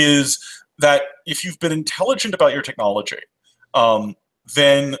 is that if you've been intelligent about your technology,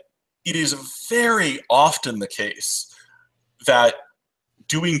 then it is very often the case that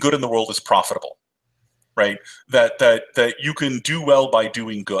doing good in the world is profitable, right? That you can do well by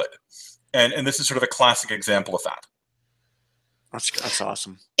doing good. And this is sort of a classic example of that. That's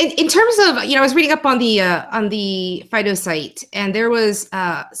awesome. In terms of, I was reading up on the FIDO site, and there was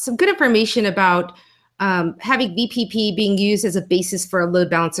some good information about having VPP being used as a basis for a load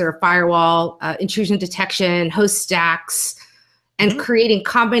balancer, a firewall, intrusion detection, host stacks, and creating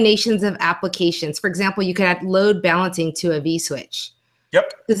combinations of applications. For example, you could add load balancing to a vSwitch.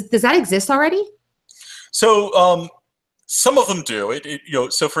 Yep. Does that exist already? So some of them do.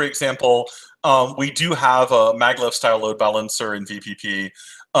 So for example, we do have a maglev style load balancer in VPP.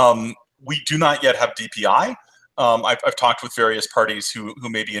 We do not yet have DPI. I've talked with various parties who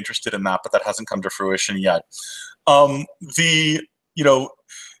may be interested in that, but that hasn't come to fruition yet.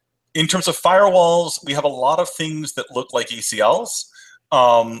 In terms of firewalls, we have a lot of things that look like ECLs,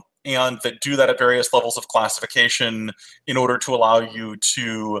 and that do that at various levels of classification in order to allow you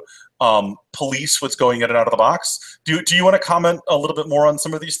to police what's going in and out of the box. Do you want to comment a little bit more on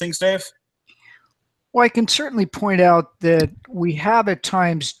some of these things, Dave? Well, I can certainly point out that we have at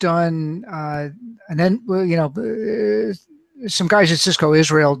times done, some guys at Cisco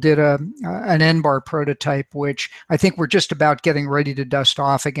Israel did an NBAR prototype, which I think we're just about getting ready to dust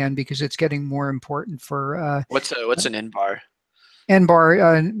off again because it's getting more important for. What's an NBAR?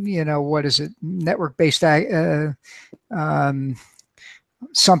 NBAR, what is it? Network-based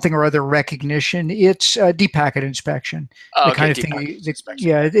something or other recognition. It's deep packet inspection. Oh, the kind okay, of thing.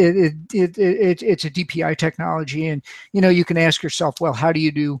 Yeah, it's a DPI technology, and you can ask yourself, well, how do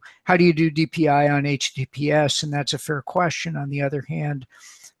you do DPI on HTTPS? And that's a fair question. On the other hand,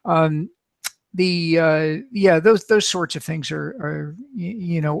 those sorts of things are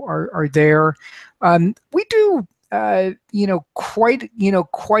there. We do. Quite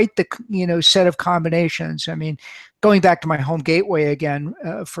the set of combinations. I mean, going back to my home gateway again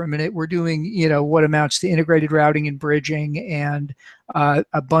for a minute, we're doing what amounts to integrated routing and bridging and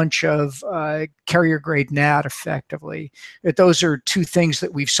a bunch of carrier grade NAT effectively. Those are two things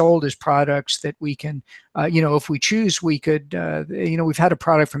that we've sold as products that we can, if we choose, we could. We've had a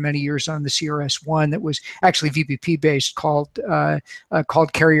product for many years on the CRS-1 that was actually VPP based called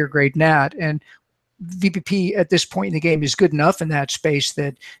carrier grade NAT, and VPP at this point in the game is good enough in that space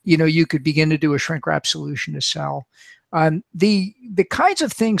that you could begin to do a shrink wrap solution to sell. The kinds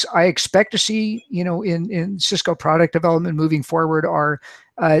of things I expect to see in Cisco product development moving forward are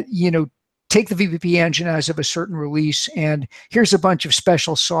take the VPP engine as of a certain release, and here's a bunch of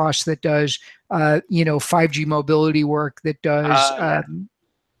special sauce that does 5G mobility work, that does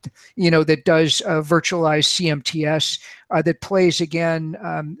virtualized CMTS, that plays again.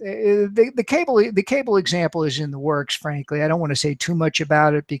 The cable example is in the works. Frankly, I don't want to say too much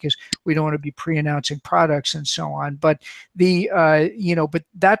about it because we don't want to be pre-announcing products and so on. But but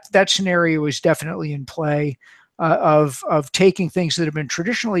that scenario is definitely in play of taking things that have been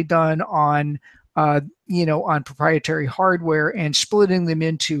traditionally done on on proprietary hardware and splitting them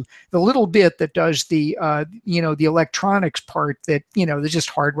into the little bit that does the the electronics part that there's just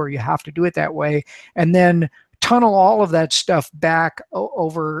hardware, you have to do it that way, and then tunnel all of that stuff back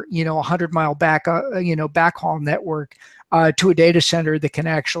over 100-mile backhaul network to a data center that can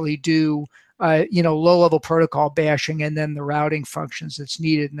actually do low-level protocol bashing and then the routing functions that's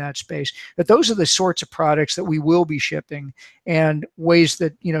needed in that space. But those are the sorts of products that we will be shipping, and ways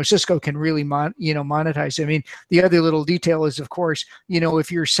that Cisco can really monetize. I mean, the other little detail is, of course,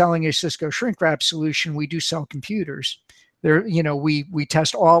 if you're selling a Cisco shrink wrap solution, we do sell computers. There, we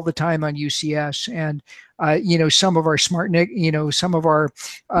test all the time on UCS, and you know, some of our SmartNIC, you know, some of our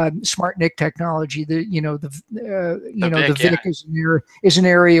SmartNIC technology, the, you know, the VIC is an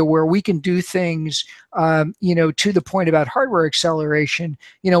area where we can do things, you know, to the point about hardware acceleration.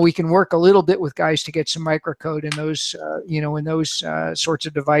 You know, we can work a little bit with guys to get some microcode in those, you know, in those sorts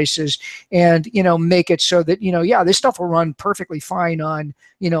of devices, and, you know, make it so that, you know, yeah, this stuff will run perfectly fine on,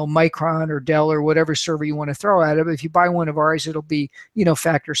 you know, Micron or Dell or whatever server you want to throw at it. But if you buy one of ours, it'll be, you know,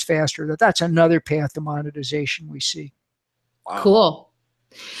 factors faster. That's another path to monetization we see. Wow. Cool.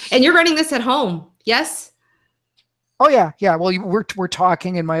 And you're running this at home, yes? Oh yeah, yeah. Well, we're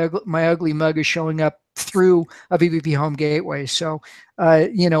talking, and my ugly mug is showing up through a VPP home gateway. So,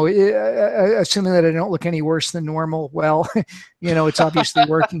 you know, assuming that I don't look any worse than normal, well, you know, it's obviously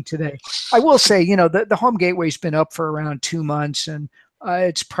working today. I will say, you know, the home gateway's been up for around 2 months, and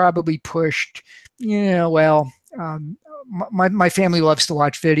it's probably pushed, you know, well, my family loves to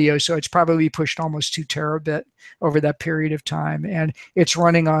watch videos, so it's probably pushed almost 2 terabit over that period of time, and it's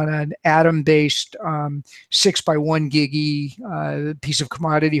running on an Atom-based 6x1 gig piece of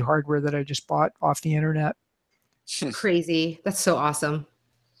commodity hardware that I just bought off the internet. Crazy. That's so awesome.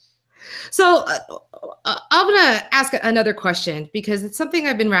 So I'm going to ask another question, because it's something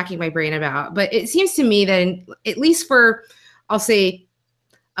I've been racking my brain about, but it seems to me that at least for, I'll say,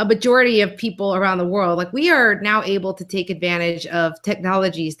 a majority of people around the world, like, we are now able to take advantage of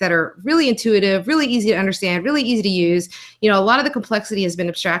technologies that are really intuitive, really easy to understand, really easy to use. You know, a lot of the complexity has been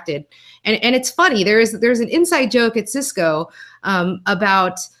abstracted, and it's funny. There's an inside joke at Cisco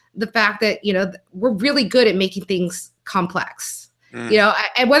about the fact that, you know, we're really good at making things complex. You know,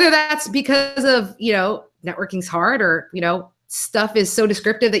 and whether that's because of, you know, networking's hard, or, you know, stuff is so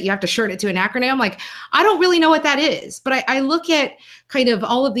descriptive that you have to shorten it to an acronym. Like, I don't really know what that is, but I look at kind of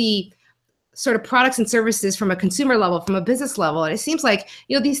all of the sort of products and services from a consumer level, from a business level, and it seems like,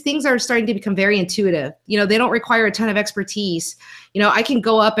 you know, these things are starting to become very intuitive. You know, they don't require a ton of expertise. You know, I can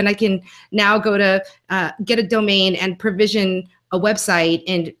go up and I can now go to get a domain and provision a website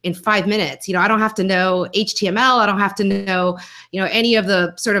in 5 minutes. You know, I don't have to know HTML. I don't have to know, you know, any of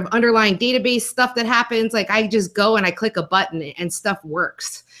the sort of underlying database stuff that happens. Like, I just go and I click a button and stuff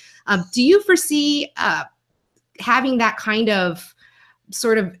works. Do you foresee having that kind of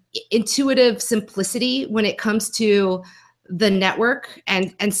sort of intuitive simplicity when it comes to the network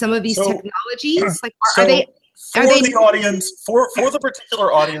and some of these technologies? Like, are they the audience, for the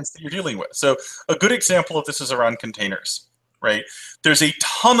particular audience that you're dealing with? So a good example of this is around containers. Right? There's a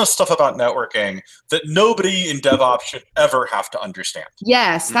ton of stuff about networking that nobody in DevOps should ever have to understand.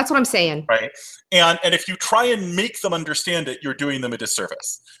 Yes, that's what I'm saying. Right? And if you try and make them understand it, you're doing them a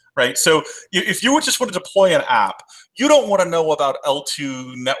disservice. Right? So if you just want to deploy an app, you don't want to know about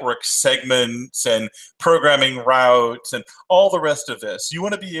L2 network segments and programming routes and all the rest of this. You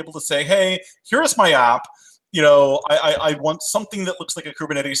want to be able to say, hey, here's my app. You know, I want something that looks like a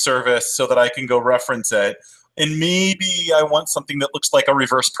Kubernetes service so that I can go reference it. And maybe I want something that looks like a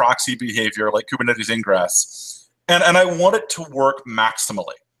reverse proxy behavior, like Kubernetes ingress. And I want it to work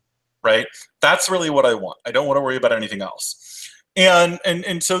maximally, right? That's really what I want. I don't want to worry about anything else. And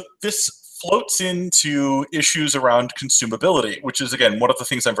so this floats into issues around consumability, which is, again, one of the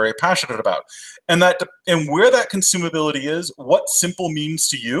things I'm very passionate about. And where that consumability is, what simple means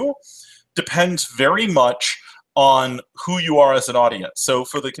to you, depends very much on who you are as an audience. So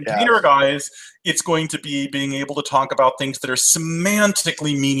for the container guys, it's going to be being able to talk about things that are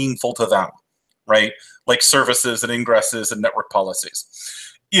semantically meaningful to them, right? Like services and ingresses and network policies.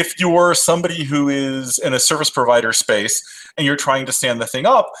 If you're somebody who is in a service provider space and you're trying to stand the thing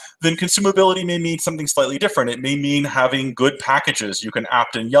up, then consumability may mean something slightly different. It may mean having good packages you can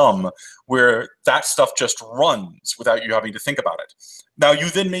apt and yum, where that stuff just runs without you having to think about it. Now, you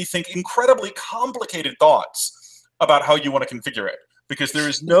then may think incredibly complicated thoughts about how you want to configure it, because there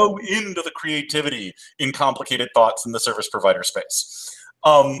is no end to the creativity in complicated thoughts in the service provider space.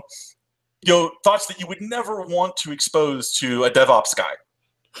 You know, thoughts that you would never want to expose to a DevOps guy,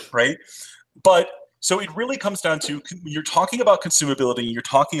 right? But so it really comes down to, when you're talking about consumability and you're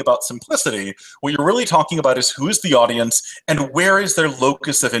talking about simplicity, what you're really talking about is who is the audience and where is their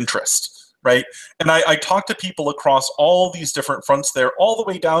locus of interest. Right? And I talk to people across all these different fronts there, all the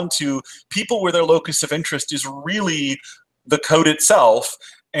way down to people where their locus of interest is really the code itself,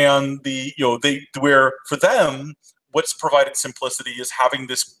 and where for them, what's provided simplicity is having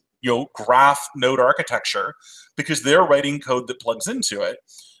this, you know, graph node architecture, because they're writing code that plugs into it.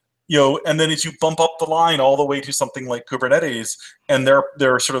 You know, and then as you bump up the line all the way to something like Kubernetes and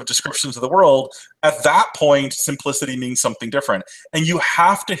their sort of descriptions of the world, at that point, simplicity means something different. And you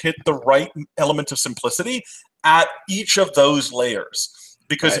have to hit the right element of simplicity at each of those layers,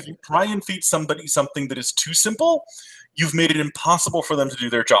 Because Right. if you try and feed somebody something that is too simple, you've made it impossible for them to do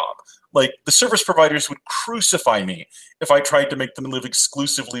their job. Like, the service providers would crucify me if I tried to make them live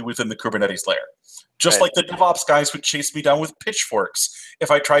exclusively within the Kubernetes layer. Just Right. like the DevOps guys would chase me down with pitchforks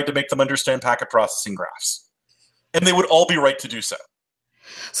if I tried to make them understand packet processing graphs. And they would all be right to do so.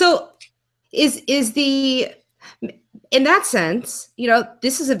 So is the, in that sense,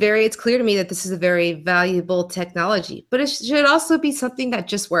 it's clear to me that this is a very valuable technology, but it should also be something that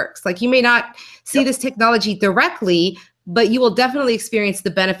just works. Like, you may not see this technology directly, but you will definitely experience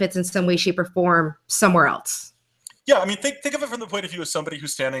the benefits in some way, shape, or form somewhere else. Yeah, I mean, think of it from the point of view of somebody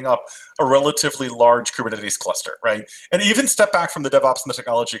who's standing up a relatively large Kubernetes cluster, right? And even step back from the DevOps and the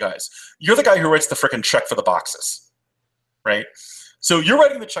technology guys. You're the guy who writes the frickin' check for the boxes, right? So you're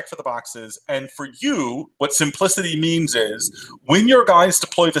writing the check for the boxes, and for you, what simplicity means is when your guys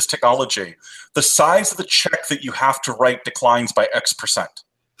deploy this technology, the size of the check that you have to write declines by X%,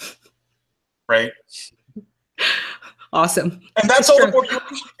 right? Awesome. And that's all the more you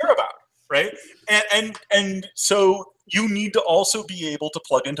actually care about, right? And so you need to also be able to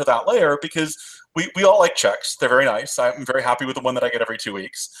plug into that layer, because we all like checks. They're very nice. I'm very happy with the one that I get every 2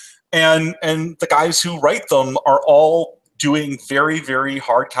 weeks. And the guys who write them are all doing very, very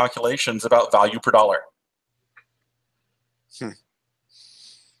hard calculations about value per dollar.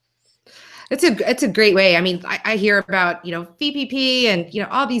 It's a great way. I mean, I hear about, VPP and,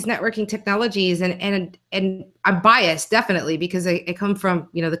 all these networking technologies, and I'm biased, definitely, because I come from,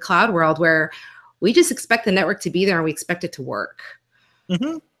 the cloud world, where we just expect the network to be there and we expect it to work.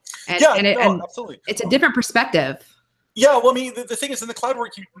 Mm-hmm. And absolutely. It's a different perspective. Yeah, well, I mean, the thing is, in the cloud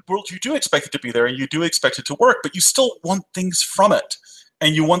world, you do expect it to be there, and you do expect it to work, but you still want things from it,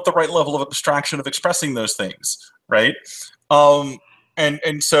 and you want the right level of abstraction of expressing those things, right?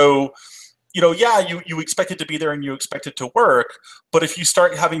 And so, you expect it to be there and you expect it to work, but if you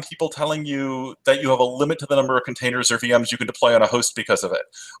start having people telling you that you have a limit to the number of containers or VMs you can deploy on a host because of it,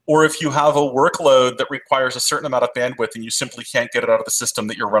 or if you have a workload that requires a certain amount of bandwidth and you simply can't get it out of the system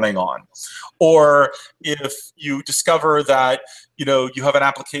that you're running on, or if you discover that you have an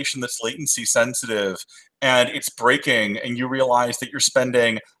application that's latency sensitive and it's breaking, and you realize that you're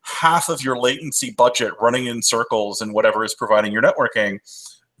spending half of your latency budget running in circles and whatever is providing your networking,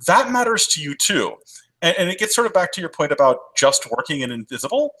 that matters to you too. And it gets sort of back to your point about just working and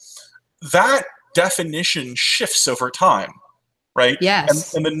invisible. That definition shifts over time, right?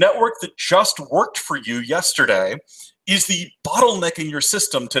 Yes. And the network that just worked for you yesterday is the bottleneck in your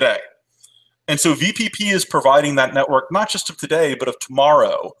system today. And so VPP is providing that network, not just of today, but of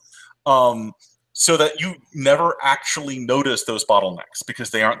tomorrow, so that you never actually notice those bottlenecks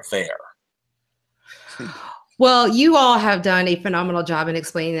because they aren't there. Well, you all have done a phenomenal job in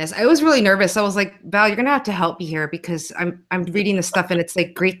explaining this. I was really nervous. I was like, Val, you're gonna have to help me here, because I'm reading this stuff and it's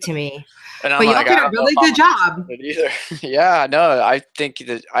like Greek to me. And But y'all did a really good job. Either. Yeah, no, I think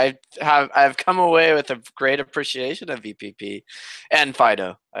that I've come away with a great appreciation of VPP and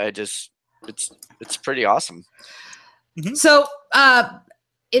FIDO. It's pretty awesome. Mm-hmm. So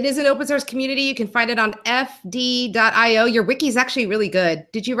it is an open source community. You can find it on fd.io. Your wiki is actually really good.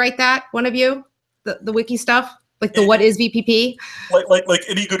 Did you write that, one of you? The wiki stuff? Like the what is VPP? Like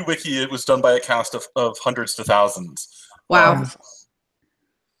any good wiki, it was done by a cast of hundreds to thousands. Wow.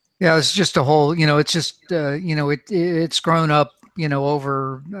 Yeah, it's just a whole, it's just, it's grown up,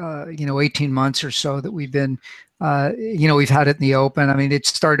 over, 18 months or so that we've been, we've had it in the open. I mean, it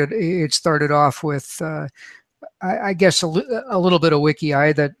started off with, I guess a little bit of wiki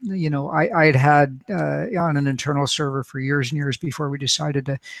that I'd had on an internal server for years and years before we decided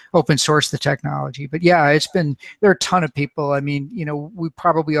to open source the technology. But yeah, there are a ton of people. I mean, we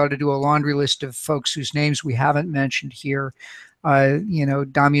probably ought to do a laundry list of folks whose names we haven't mentioned here.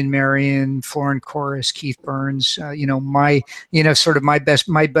 Damian Marion, Florin Chorus, Keith Burns, sort of my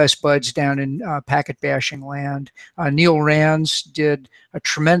best buds down in packet bashing land. Neil Rands did a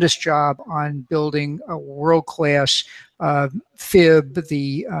tremendous job on building a world-class fib,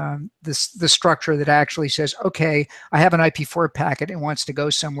 the structure that actually says, okay, I have an IP4 packet and wants to go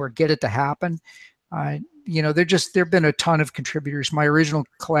somewhere, get it to happen. There've been a ton of contributors. My original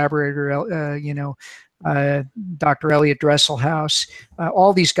collaborator, Dr. Elliot Dresselhaus,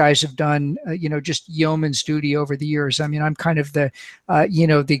 all these guys have done, just yeoman's duty over the years. I mean, I'm kind of the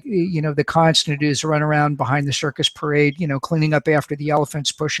constant who's run around behind the circus parade, cleaning up after the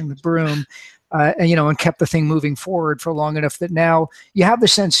elephants, pushing the broom, and kept the thing moving forward for long enough that now you have the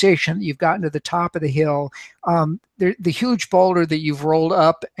sensation that you've gotten to the top of the hill. The huge boulder that you've rolled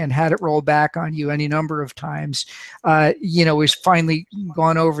up and had it roll back on you any number of times, is finally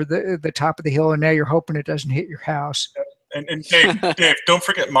gone over the top of the hill, and now you're hoping it doesn't hit your house. And Dave, don't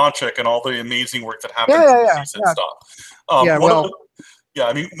forget Monchik and all the amazing work that happens Yeah, in yeah, the CSID yeah. stuff. I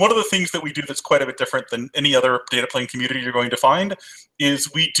mean, one of the things that we do that's quite a bit different than any other data plane community you're going to find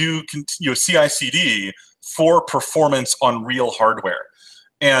is we do CI/CD for performance on real hardware.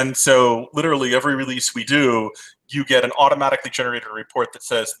 And so literally every release we do, you get an automatically generated report that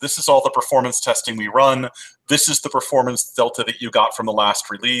says, this is all the performance testing we run. This is the performance delta that you got from the last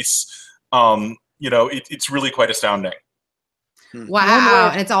release. It's really quite astounding. Wow,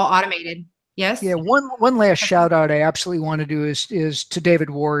 and it's all automated. Yes. Yeah, one last shout out I absolutely want to do is to David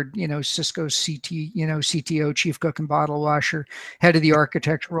Ward, Cisco's CTO, Chief Cook and Bottle Washer, head of the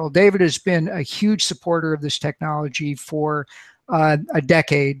architecture role. David has been a huge supporter of this technology for a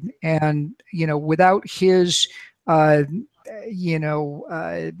decade, and without his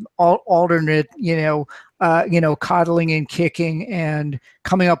alternate coddling and kicking and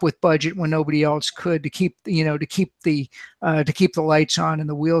coming up with budget when nobody else could to keep the lights on and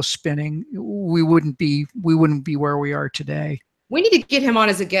the wheels spinning, we wouldn't be where we are today. We need to get him on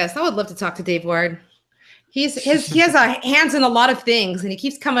as a guest. I would love to talk to Dave Ward. He has hands in a lot of things, and he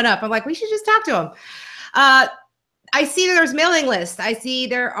keeps coming up. I'm like, we should just talk to him. I see that there's mailing lists. I see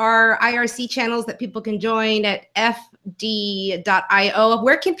there are IRC channels that people can join at fd.io.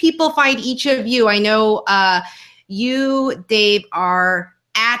 Where can people find each of you? I know you, Dave, are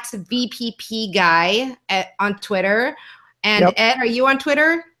at VPP Guy on Twitter. And yep. Ed, are you on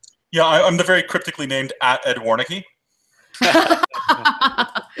Twitter? Yeah, I'm the very cryptically named at Ed Warnicke.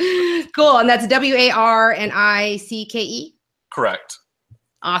 Cool. And that's WARNICKE? Correct.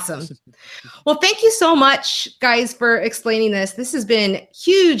 Awesome. Well, thank you so much, guys, for explaining this. This has been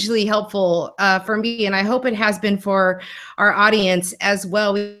hugely helpful for me, and I hope it has been for our audience as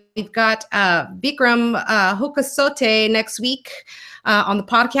well. We've got Vikram Hukasote next week on the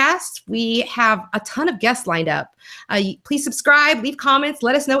podcast. We have a ton of guests lined up. Please subscribe, leave comments,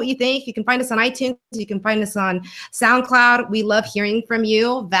 let us know what you think. You can find us on iTunes. You can find us on SoundCloud. We love hearing from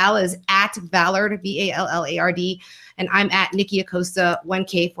you. Val is at Vallard, VALLARD. And I'm at Nikki Acosta,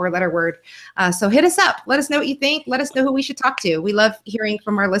 1K, 4-letter word. So hit us up. Let us know what you think. Let us know who we should talk to. We love hearing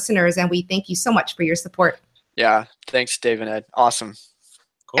from our listeners, and we thank you so much for your support. Yeah. Thanks, Dave and Ed. Awesome.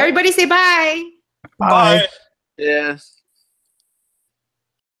 Cool. Everybody say bye. Bye. Yeah.